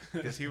relevant?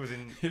 Because he was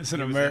in. He was an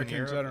in American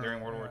Europe general,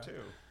 during World War yeah. II.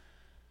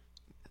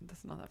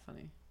 That's not that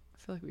funny. I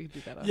feel like we could do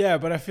better. Yeah,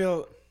 but I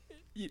feel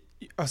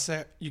I'll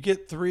say you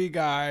get 3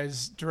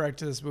 guys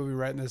directed this movie,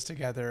 writing this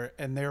together,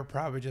 and they're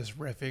probably just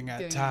riffing at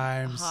Getting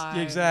times, high.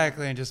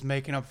 exactly, and just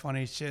making up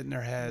funny shit in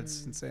their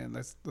heads and saying,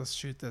 "Let's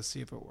shoot this,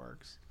 see if it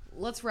works."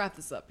 Let's wrap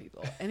this up,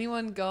 people.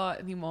 Anyone got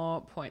any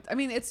more points? I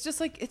mean, it's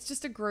just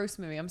a gross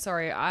movie. I'm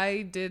sorry.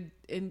 I did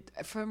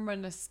from a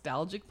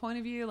nostalgic point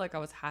of view, like I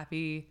was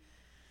happy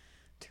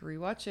to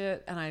rewatch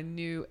it, and I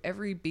knew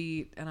every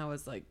beat, and I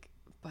was like,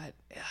 but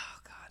oh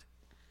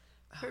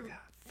god,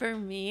 For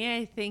me,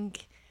 I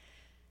think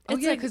Oh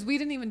It's yeah, like- because we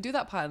didn't even do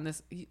that part in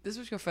this. This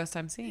was your first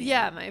time seeing it.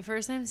 Yeah, my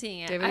first time seeing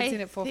it. David had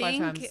seen it 4 or 5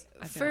 think times.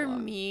 I've seen it a For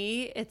lot.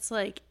 me, it's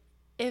like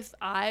if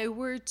I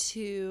were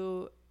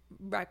to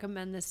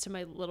recommend this to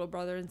my little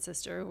brother and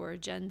sister who are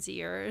Gen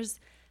Zers,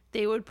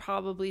 they would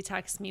probably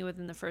text me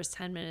within the first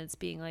 10 minutes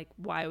being like,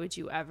 why would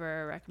you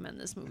ever recommend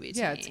this movie to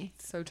Yeah, me?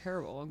 it's so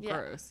terrible and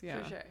gross.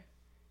 Yeah. For sure.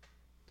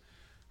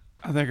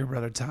 I think her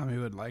brother Tommy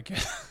would like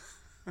it.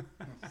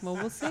 Well,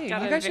 we'll see. You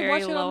got a guys should very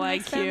watch it low on the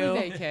next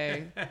family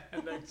vacay.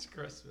 Next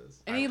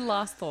Christmas. Any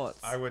last thoughts?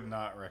 I would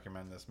not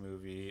recommend this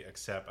movie,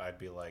 except I'd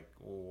be like,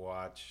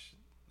 watch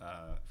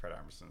Fred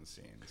Armisen's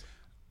scenes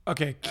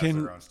Okay, as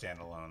their own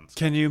standalones.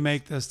 can you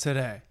make this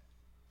today?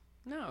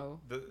 No.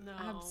 No.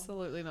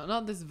 Absolutely not.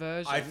 Not this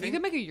version. I You think-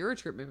 could make a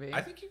Eurotrip movie.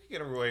 I think you could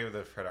get away with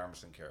a Fred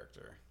Armisen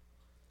character.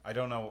 I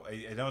don't know.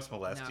 I know it's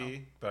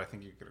molesty, but I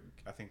think you could.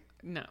 I think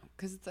No,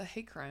 because it's a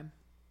hate crime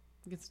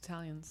against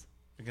Italians.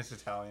 against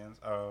Italians.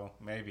 Oh,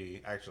 maybe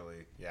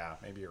actually, yeah,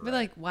 maybe you're Be right.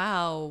 like,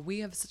 wow, we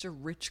have such a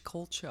rich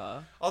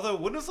culture. Although,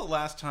 when was the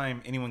last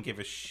time anyone gave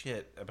a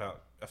shit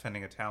about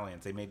offending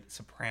Italians? They made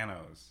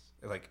Sopranos,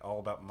 like all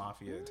about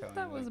mafia Italian.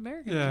 That was like-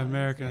 American. Yeah, Italians.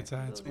 American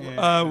Italians.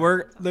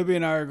 Yeah. Libby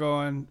and I are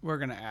going. We're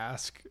gonna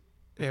ask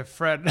if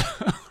Fred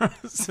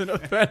Armisen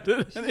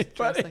offended Dressed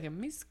anybody. like a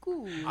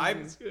mi-scusi.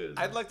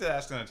 I'd like to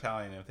ask an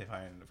Italian if they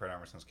find Fred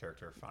Armisen's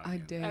character funny. I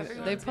did.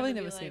 Everyone's They've probably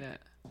gonna be never seen like-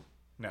 it.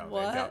 No, I doubt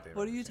What? they've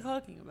What are ever you seen it.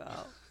 talking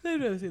about? They've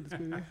never seen this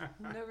movie.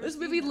 This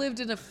movie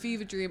lived in a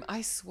fever dream.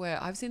 I swear,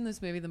 I've seen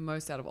this movie the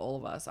most out of all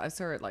of us. I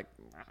saw it like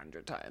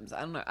 100 times. I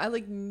don't know. I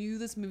like knew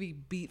this movie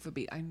beat for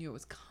beat. I knew it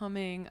was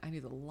coming. I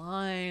knew the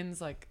lines.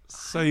 Like,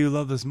 So you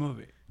love this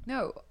movie?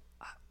 no,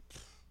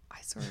 I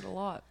saw it a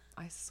lot.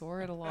 I saw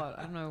it a lot.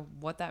 I don't know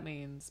what that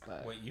means,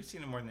 but Wait, you've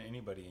seen it more than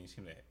anybody, and you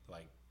seem to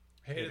like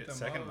Hate hate it it the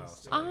second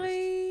most. most. at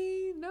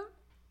least. I know.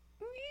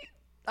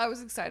 I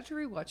was excited to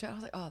rewatch it. I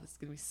was like, oh, this is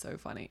going to be so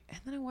funny. And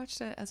then I watched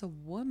it as a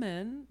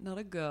woman, not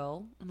a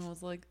girl. And I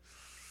was like,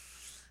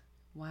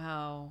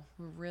 wow,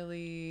 we're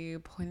really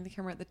pointing the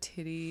camera at the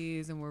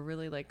titties and we're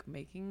really like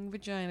making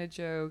vagina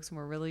jokes and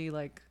we're really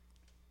like,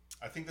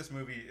 I think this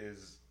movie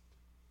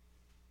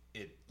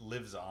it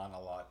lives on a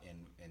lot in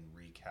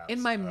recaps.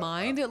 in my of-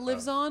 mind, of- it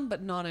lives of- on,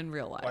 but not in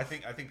real life. Well,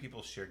 I think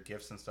people share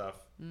gifs and stuff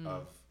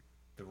of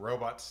the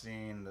robot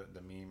scene,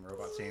 the meme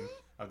robot scene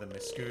of the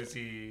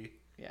mi-scusi,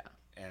 Yeah,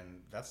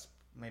 and that's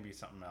maybe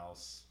something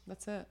else.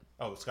 that's it.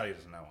 Oh, Scotty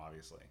doesn't know,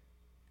 obviously.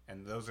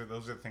 And those are the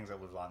things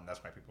that live on.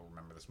 That's why people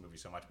remember this movie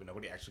so much. But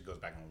nobody actually goes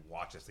back and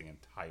watches the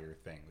entire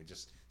thing. We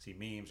just see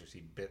memes or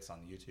see bits on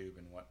YouTube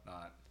and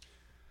whatnot.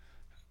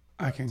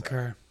 I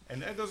concur.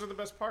 And those are the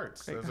best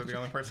parts. Those are the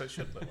only parts that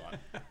should live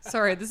on.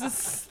 Sorry, this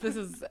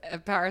is a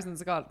Paris and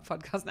Scott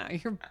podcast now.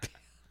 You're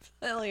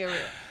barely over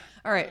it.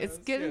 All right, it's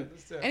good.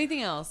 Let's do it.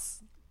 Anything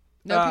else?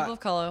 No people of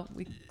color.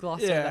 We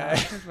glossed over yeah. that.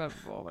 I talked about it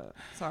before, but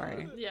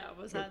sorry. Yeah,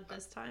 was that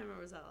this time or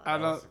was that last I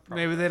That don't. was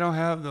probably Maybe they don't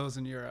have those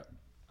in Europe.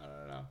 I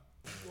don't know.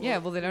 Yeah,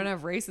 well, they don't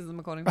have racism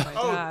according to my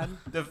Oh,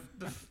 dad.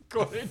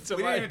 According to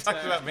we my didn't even talk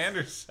dad. about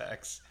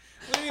Vandersex.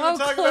 We didn't Oh, even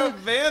talk cool. about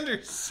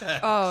Vandersex.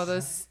 Oh,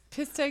 the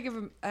piss take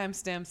of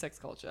Amsterdam sex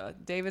culture.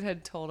 David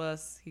had told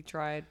us he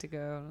tried to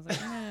go,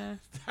 and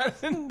I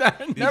was like, nah.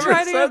 I He never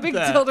tried to get a said big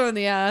that. dildo in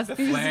the ass. The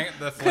He just- flan,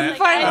 the couldn't flan,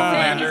 find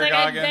flan- it. He's like,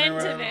 I've Vandergagen been or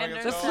to whatever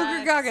it's The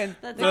called. Flugergagen.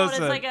 That's not what it's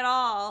Listen. like at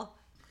all.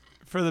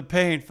 For the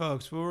pain,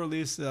 folks, we'll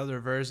release the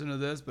other version of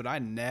this, but I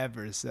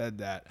never said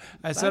that.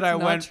 I said That's I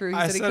not went. true. He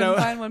I said he said couldn't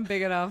I, find one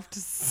big enough to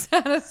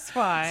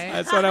satisfy.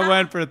 I said I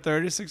went for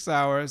 36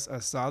 hours. I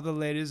saw the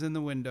ladies in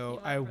the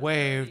window. I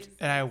waved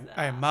and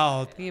I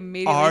mouthed, He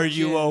immediately "Are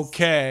you jizzed.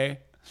 okay?"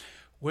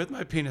 With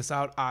my penis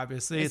out,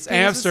 obviously. His It's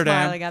penis was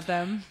Amsterdam. smiling at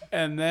them.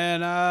 And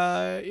then,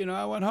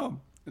 I went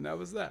home, and that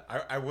was that.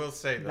 I will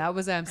say that That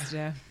was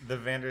Amsterdam. the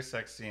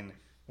Vandersex scene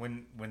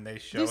when they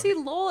show Lucy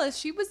Lawless,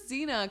 she was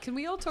Xena. Can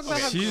we all talk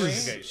about how She's-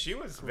 great? okay, she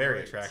was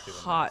very attractive. in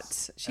Hot.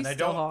 this. She's and I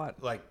still don't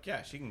hot. like.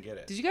 Yeah, she can get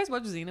it. Did you guys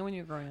watch Xena when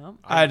you were growing up?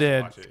 I used to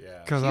did. watch it,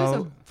 yeah. Because She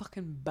was a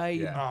fucking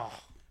babe. Yeah.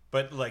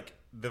 But like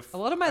A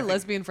lot of my I think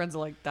lesbian friends are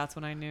like, that's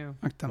when I knew.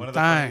 one of the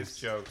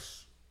funniest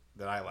jokes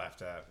that I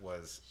laughed at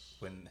was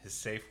when his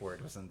safe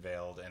word was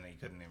unveiled and he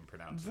couldn't even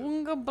pronounce it.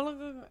 Voonga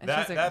balaga. And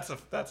That, she's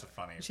like, that's a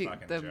funny She-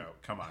 fucking the-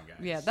 joke. Come on, guys.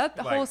 yeah, that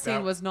the Like, whole scene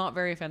that- was not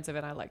very offensive,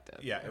 and I liked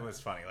it. Yeah, it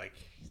was funny. Like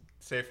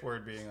safe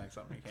word being like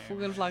something he can't.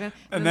 Voonga balaga.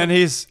 And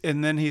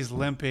then he's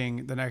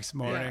limping the next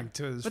morning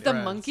to his with friends.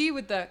 the monkey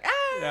with the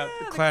Yeah,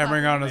 the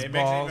clambering clap. on his It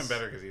makes it balls. even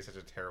better because he's such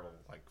a terrible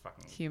like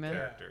fucking Human.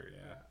 character.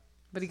 Yeah.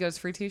 But he goes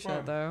free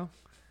T-shirt though.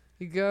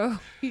 He goes.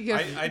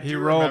 I He do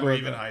rolled remember with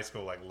even it. high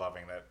school like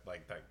loving that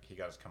that he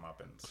got his come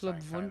up in Club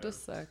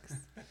Wundersex.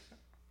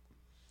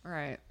 All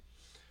right.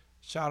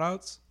 Shout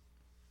outs.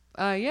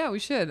 Yeah, we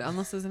should.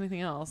 Unless there's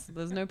anything else.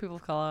 There's no people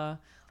of color.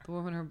 The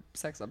women are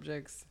sex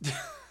objects.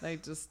 They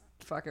just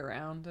fuck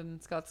around.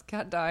 And Scott's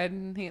cat died,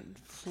 and he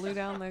flew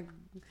down.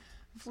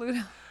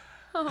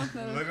 Oh,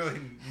 no. Literally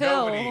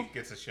Hill. nobody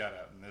gets a shout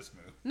out in this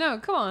movie. No,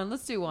 come on.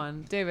 Let's do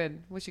one.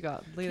 David, what you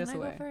got? Lead Can us I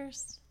go away.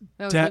 first?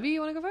 No, Da- Libby, you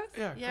want to go first?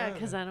 Yeah. Yeah,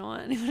 because I don't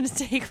want anyone to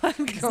take one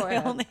because Go I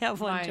ahead. only have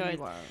one Mine you choice.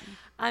 won't.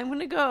 I'm going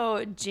to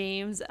go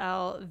James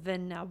L.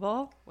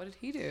 Venable. What did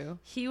he do?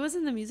 He was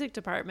in the music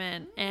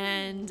department,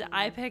 and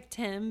I picked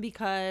him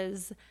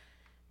because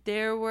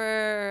there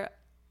were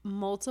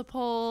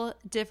multiple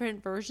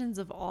different versions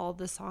of all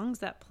the songs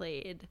that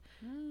played.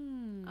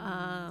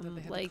 That they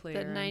had to Like the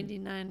clear.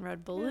 99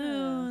 Red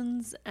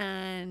Balloons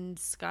and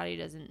Scotty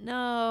Doesn't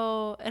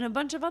Know and a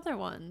bunch of other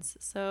ones.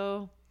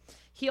 So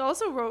he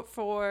also wrote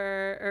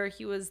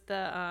he was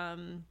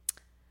the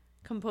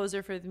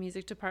composer for the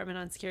music department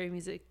on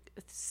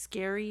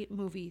Scary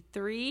Movie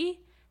 3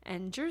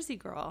 and Jersey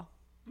Girl.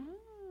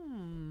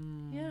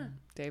 Yeah,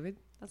 David,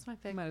 that's my you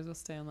pick. might as well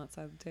stay on that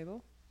side of the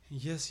table.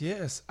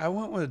 Yes. I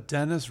went with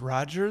Dennis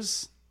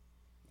Rogers,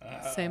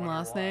 Same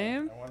last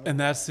name. and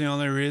that's the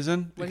only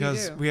reason What'd he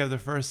because do? we have the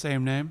first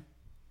same name,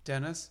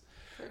 Dennis.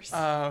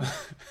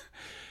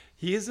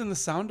 He is in the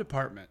sound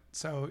department.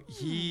 So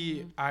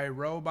I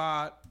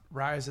Robot,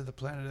 Rise of the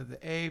Planet of the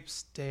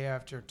Apes, Day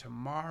After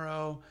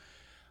Tomorrow.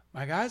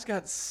 My guy's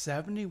got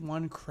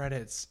 71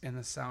 credits in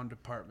the sound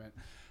department.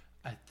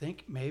 I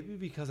think maybe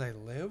because I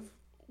live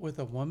with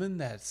a woman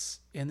that's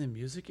in the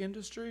music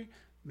industry,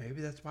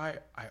 maybe that's why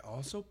I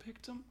also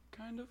picked him,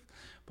 kind of.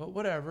 But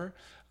whatever.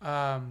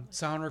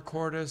 Sound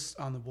recordist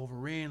on the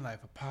Wolverine,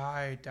 Life of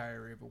Pi,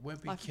 Diary of a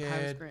Wimpy Life of Pi was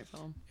a Kid. great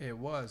film. It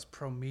was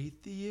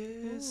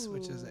Prometheus,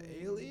 which is an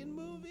alien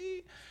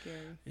movie. Scary.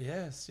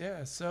 Yes.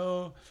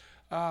 So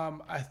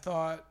I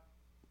thought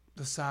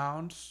the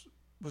sound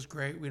was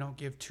great. We don't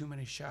give too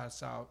many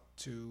shots out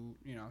to,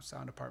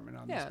 sound department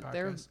on Yeah, this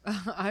they're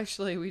podcast.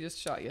 actually we just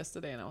shot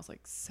yesterday, and I was like,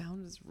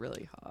 sound is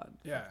really hard.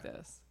 Yeah. Like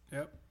this.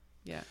 Yep.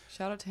 Yeah.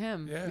 Shout out to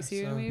him. Yeah, We see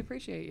you and so- we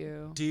appreciate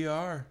you,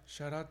 DR,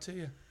 shout out to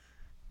you.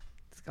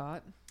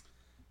 Scott.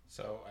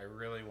 So I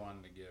really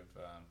wanted to give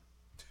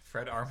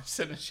Fred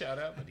Armisen a shout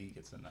out, but he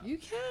gets enough. You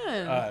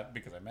can.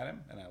 Because I met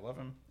him and I love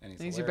him, and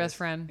He's your hilarious. best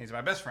friend. He's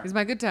my best friend. He's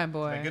my good time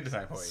boy. My good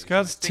time boy. He's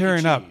Scott's my sticky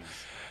tearing up. cheese.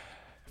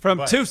 From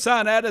But-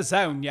 Tucson,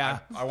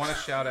 Arizona. I want to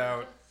shout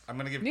out. I'm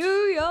gonna give. New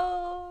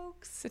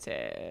York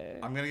City.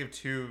 I'm gonna give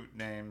two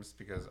names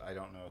because I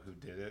don't know who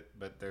did it,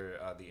 but they're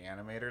the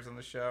animators on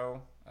the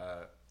show,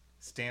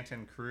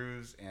 Stanton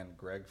Cruz and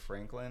Greg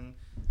Franklin.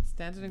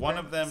 Stanton and One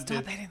Greg. of them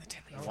Stop did- hitting the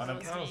table. One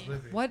of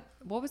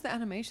What was the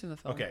animation of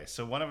the film? Okay,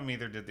 so one of them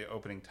either did the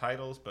opening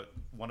titles, but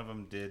one of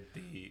them did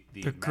the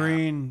map,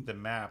 green- the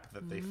map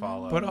that they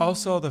follow. But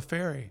also the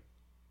ferry.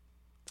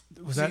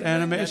 Was that See,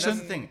 animation?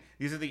 That's the thing.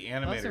 These are the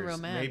animators. That's a real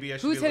man. Maybe I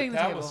should Who's be hitting the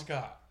able table?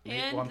 Scott.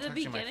 And I'm the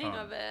touching my beginning phone.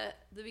 of it,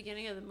 the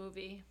beginning of the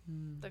movie,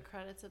 the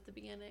credits at the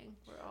beginning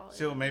were all.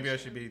 So maybe I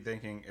animation. should be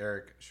thinking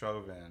Eric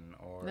Chauvin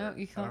or No,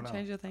 you I can't don't know.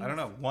 change your things. I don't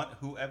know.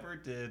 Whoever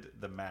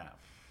did the map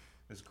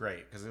is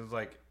great because it was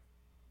like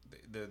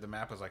the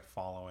map was like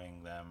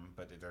following them,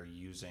 but they're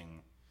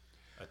using.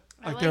 Like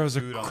I there liked- was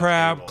a food on the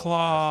crab table.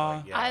 claw.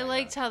 That's like- I yeah,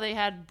 liked how they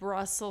had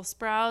Brussels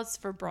sprouts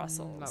for That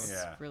Brussels. was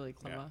Yeah. really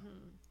clever. Yeah.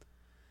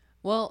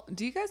 Well,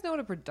 do you guys know what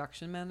a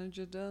production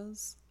manager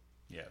does?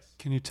 Yes.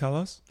 Can you tell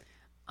us?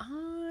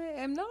 I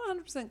am not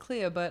 100%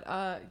 clear, but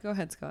go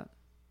ahead, Scott.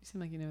 You seem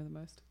like you know the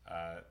most.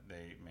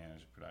 They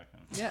manage production.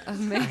 Yeah,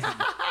 amazing.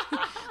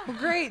 Well,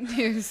 great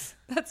news.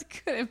 That's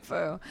good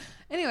info.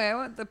 Anyway, I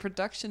want the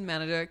production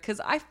manager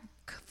because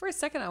for a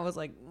second, I was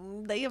like,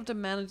 they have to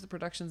manage the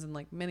productions in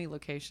like many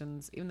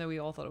locations, even though we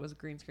all thought it was a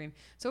green screen.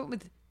 So I went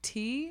with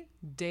T.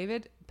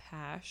 David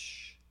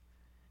Pash.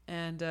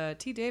 And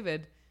T.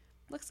 David,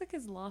 looks like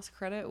his last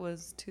credit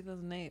was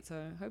 2008, so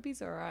I hope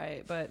he's all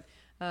right. But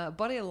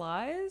Body of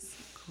Lies,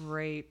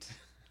 great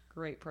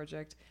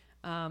project.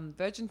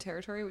 Virgin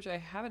Territory, which I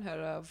haven't heard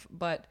of,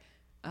 but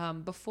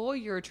before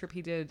Eurotrip,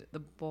 he did The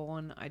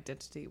Bourne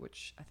Identity,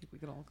 which I think we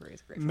can all agree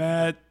is a great. film.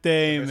 Matt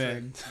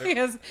Damon.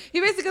 He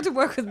basically got to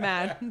work with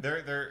Matt.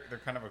 They're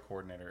kind of a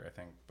coordinator, I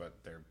think, but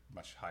they're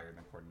much higher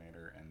than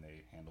coordinator, and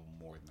they handle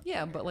more than.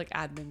 Yeah, but like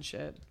admin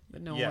shit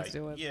that no one yeah, wants to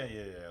do with. yeah.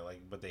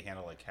 Like, but they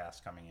handle like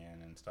cast coming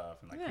in and stuff,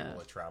 and like Yeah. people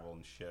that travel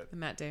and shit. And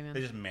Matt Damon.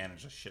 They just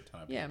manage a shit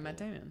ton of people. Yeah, Matt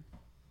Damon.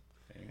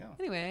 There you go.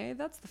 Anyway,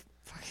 that's the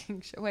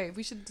fucking show. Wait,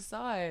 we should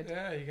decide.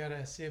 Yeah, you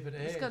gotta see if it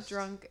I just got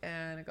drunk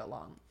and it got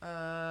long.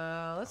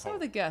 Let's start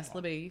with the guest.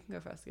 Libby, you can go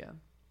first again.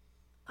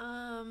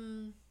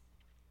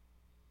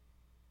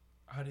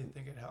 How do you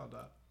think it held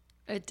up?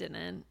 It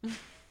didn't.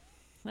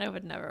 I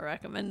would never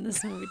recommend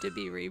this movie to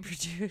be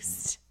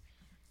reproduced.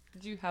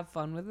 Did you have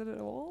fun with it at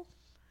all?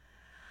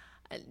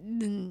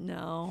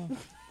 No.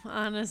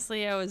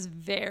 Honestly, I was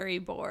very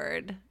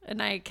bored.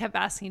 And I kept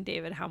asking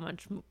David how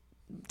much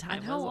time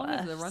And how was long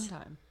left. is the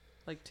runtime?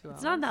 Like 2 hours?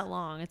 It's not that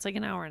long. It's like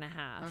an hour and a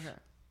half. Okay.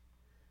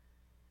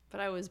 But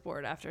I was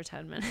bored after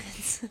 10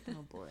 minutes.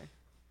 Oh boy,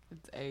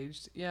 it's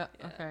aged. Yeah.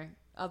 Yeah. Okay.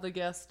 Other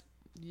guest,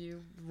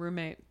 you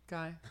roommate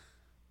guy.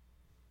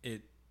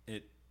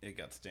 It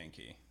got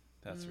stinky.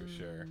 That's for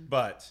sure.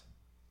 But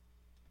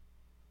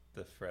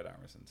the Fred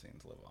Armisen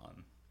scenes live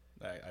on.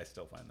 I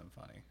still find them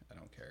funny. I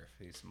don't care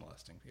if he's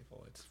molesting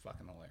people. It's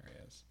fucking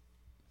hilarious.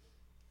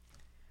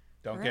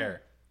 Don't Right.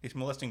 care. He's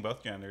molesting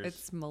both genders.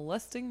 It's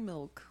molesting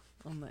milk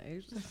on the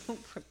aged.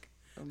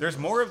 There's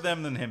more of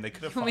them than him. They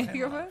could have Want me fought to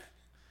him go off. first?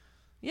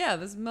 Yeah,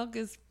 this milk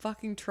is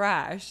fucking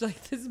trash.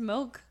 Like, this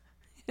milk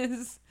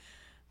is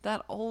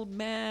that old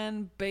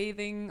man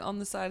bathing on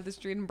the side of the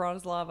street in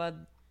Bratislava.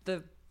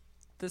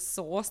 The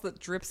sauce that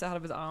drips out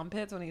of his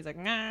armpits when he's like,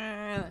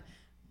 nah.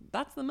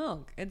 That's the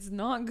milk. It's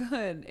not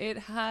good. It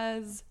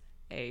has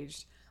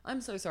aged. I'm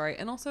so sorry.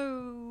 And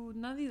also,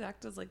 none of these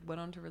actors like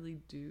went on to really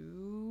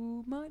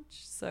do much.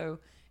 So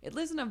it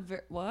lives in a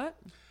what?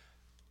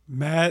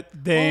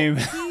 Matt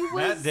Damon.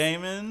 Matt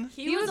Damon.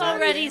 He was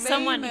already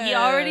someone. He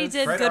already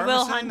did Fred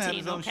Goodwill Armisen had Hunting.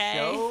 his own Okay.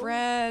 show?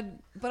 Fred.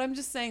 But I'm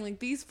just saying, like,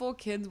 these 4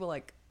 kids were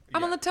like,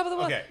 I'm on the top of the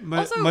world. Okay. Also,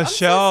 I'm so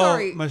Michelle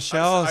sorry.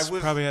 Michelle's I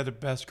was- probably had the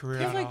best career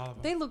They're out of all of like,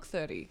 them. they look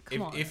 30.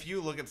 Come on. If you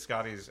look at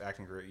Scotty's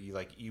acting career,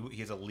 he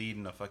has a lead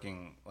in a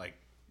fucking like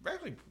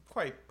actually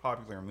quite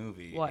popular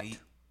movie. What?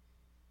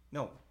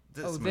 No,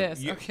 this. Oh, movie.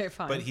 this. Okay,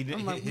 fine. But he did,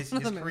 I'm like, his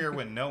what other career movie?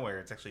 went nowhere.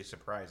 It's actually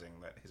surprising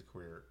that his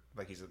career,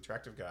 like he's an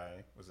attractive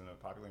guy, was in a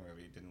popular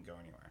movie, didn't go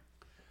anywhere.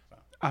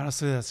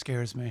 Honestly, that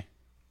scares me.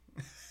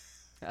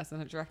 As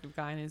an attractive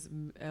guy in his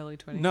early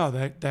 20s. No,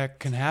 that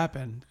can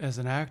happen as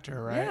an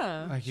actor, right?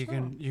 Yeah, like you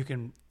sure.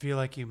 can feel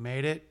like you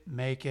made it,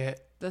 make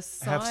it. The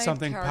side have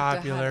something character had-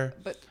 popular.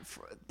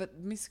 but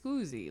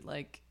mi-scusi,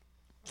 like,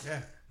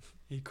 Yeah.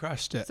 He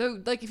crushed it.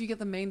 so like if you get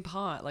the main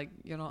part, like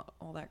you're not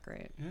all that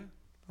great. Yeah.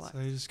 What? So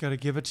you just got to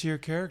give it to your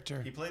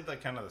character. He played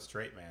like kind of the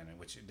straight man,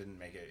 which it didn't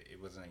make it. It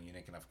wasn't a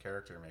unique enough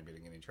character, maybe to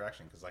get any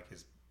traction. Because like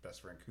his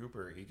best friend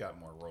Cooper, he got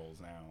more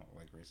roles now,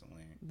 like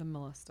recently, The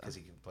molester. because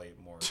he can play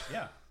more.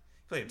 Yeah,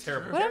 he played a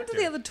terrible. What happened to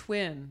the character. other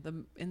twin,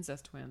 the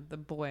incest twin, the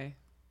boy?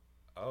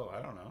 Oh,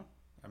 I don't know.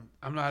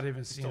 I'm not even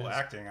He's seeing still his-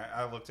 acting.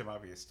 I looked him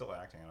up. He's still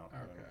acting. I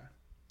don't. Okay.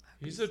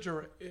 He's a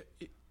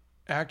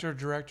actor,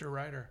 director,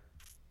 writer.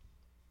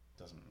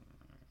 Doesn't.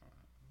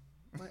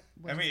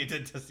 What I mean,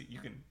 it does. You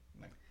can.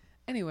 Like,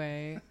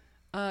 Anyway,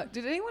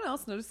 did anyone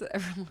else notice that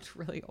everyone looked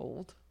really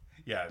old?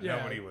 yeah, Yeah.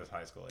 nobody was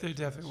high school. They age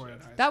for definitely this were in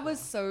shit. high That school. was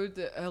so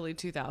the early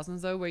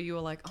 2000s though, where you were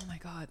like, oh my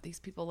god, these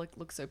people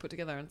look so put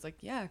together, and it's like,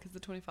 yeah, because they're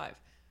 25.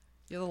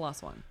 You're the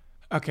last one.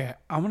 Okay,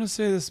 I'm gonna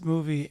say this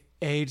movie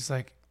aged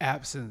like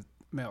absinthe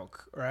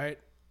milk, right?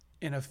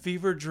 In a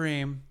fever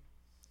dream,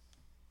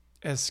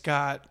 as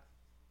Scott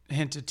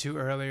hinted to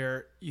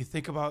earlier, you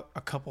think about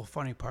a couple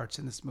funny parts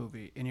in this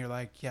movie, and you're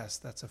like, yes,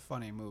 that's a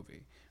funny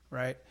movie,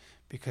 right?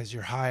 Because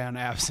you're high on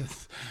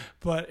absinthe.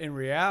 But in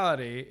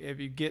reality, if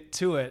you get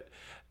to it,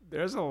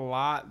 there's a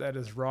lot that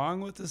is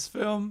wrong with this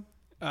film.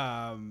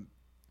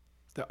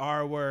 The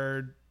R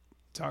word,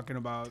 talking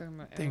about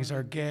things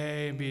are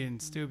gay and being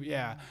stupid.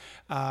 Yeah.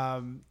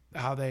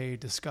 How they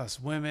discuss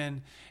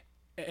women.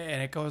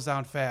 And it goes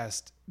down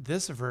fast.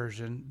 This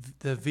version,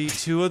 the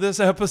V2 of this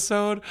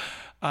episode,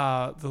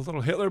 the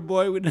little Hitler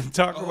boy we didn't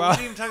talk Oh, we about.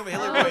 didn't even talk about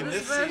Hillary Boy in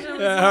this scene.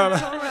 Yeah,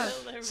 hold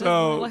on. Little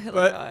So,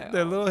 Hitler but guy.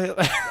 the little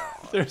Hitler,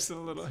 there's a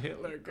little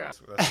Hitler guy.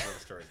 That's where the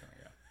story's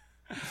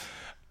gonna go.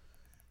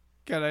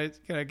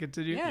 Can I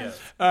continue? Yeah. Yes.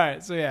 All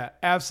right. So yeah,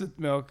 absinthe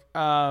milk.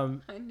 I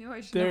knew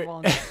I should There- have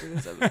volunteered for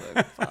this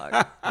episode. Fuck.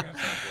 I got some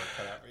work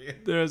cut out for you.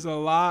 There's a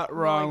lot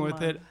wrong Like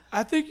with mine. it.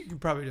 I think you can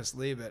probably just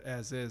leave it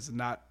as is and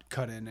not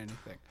cut in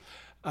anything.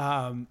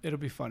 It'll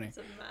be funny. It's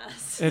a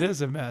mess. It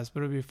is a mess,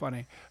 but it'll be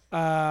funny.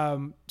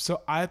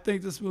 So I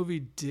think this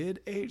movie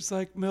did age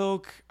like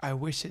milk. I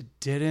wish it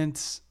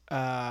didn't.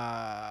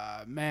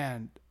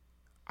 Man,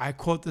 I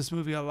quote this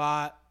movie a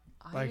lot.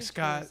 Like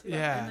Scott,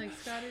 yeah. And like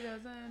Scotty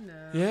doesn't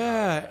know.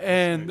 Yeah,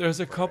 and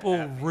there's a couple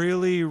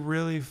really,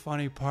 really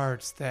funny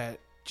parts that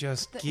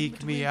just The geek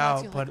in-between me parts,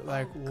 out. you're But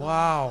like, like, oh,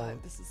 wow,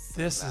 God, this is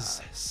this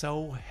is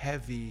so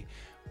heavy,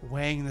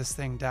 weighing this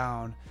thing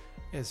down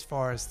as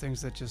far as things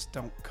that just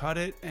don't cut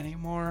it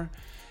anymore.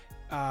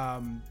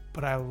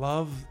 But I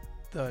love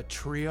the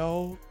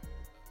trio.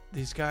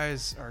 These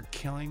guys are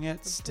killing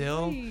it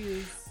still.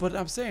 Please. But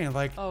I'm saying,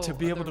 like, Oh, to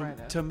be the able to,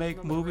 writer. to make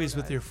Not the movies real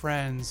with guys. your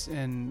friends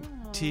and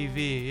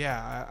TV,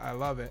 yeah, I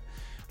love it.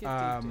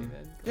 Get deep,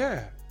 David.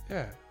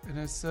 Yeah, and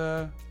it's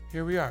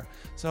here we are.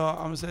 So I'm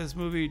gonna say this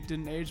movie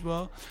didn't age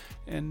well,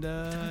 and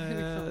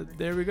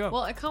there we go.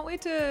 Well, I can't wait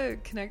to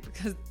connect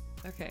because,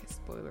 okay,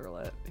 spoiler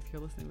alert if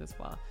you're listening this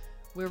far.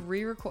 We're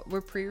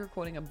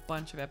pre-recording a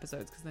bunch of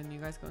episodes because then you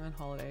guys going on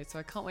holiday. So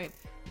I can't wait.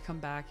 You come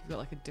back, you've got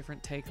like a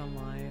different take on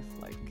life.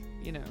 Like,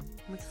 you know,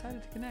 I'm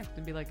excited to connect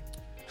and be like,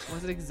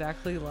 was it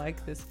exactly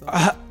like this film?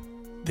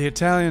 The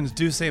Italians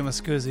do say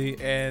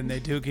mi-scusi, and they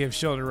do give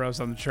shoulder rubs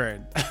on the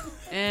train.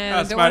 And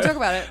That's don't my- want to talk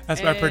about it.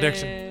 that's my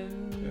prediction.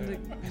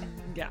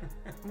 And, yeah.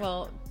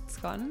 Well,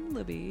 Scott and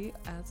Libby,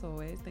 as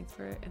always, thanks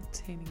for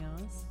entertaining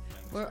us.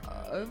 We're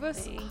over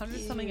Thank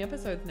 100-something you.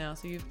 episodes now,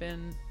 so you've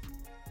been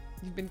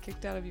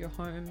kicked out of your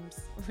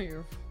homes or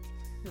your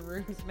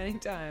rooms many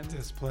times.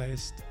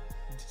 Displaced.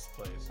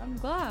 Displaced. I'm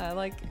glad.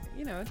 Like,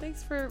 you know,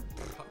 thanks for.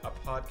 A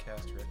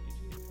podcast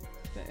refugee.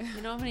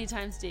 You know how many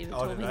times David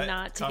Oh, told did me I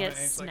not to comment get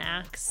anything like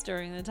snacks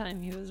during the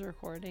time he was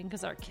recording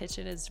because our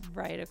kitchen is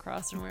right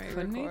across from where he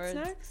Couldn't eat records.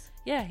 snacks?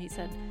 Yeah, he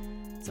said,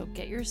 so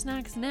get your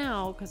snacks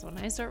now because when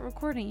I start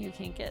recording, you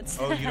can't get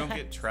snacks. Oh, you don't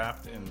get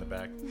trapped in the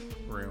back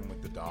room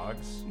with the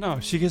dogs? No,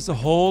 she gets the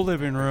whole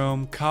living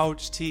room,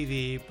 couch,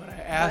 TV, but I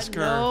ask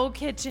her. No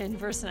kitchen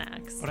for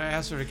snacks. But I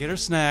asked her to get her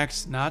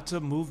snacks, not to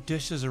move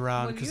dishes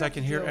around Well, because you I have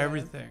can to hear deal with-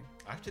 everything.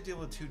 I have to deal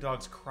with 2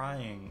 dogs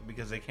crying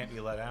because they can't be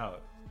let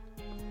out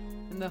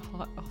In the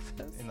hot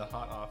office. in the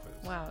hot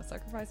office. Wow,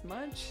 sacrifice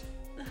much?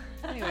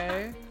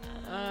 Anyway,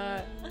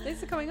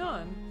 thanks for coming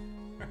on.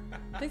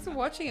 Thanks for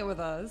watching it with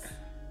us.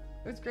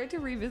 It was great to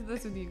revisit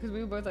this with you because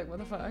we were both like, what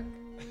the fuck?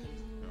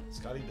 No,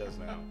 Scotty does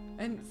now.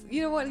 And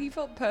you know what? He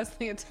felt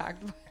personally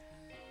attacked by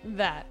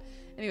that.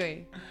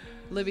 Anyway,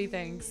 Libby,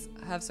 thanks.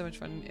 Have so much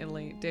fun in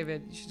Italy.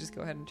 David, you should just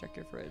go ahead and check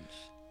your fridge.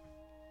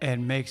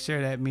 And make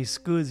sure that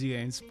mi-scusi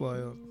ain't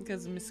spoiled.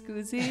 Because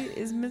mi-scusi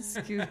is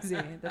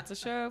mi-scusi. That's a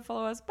show.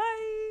 Follow us. Bye.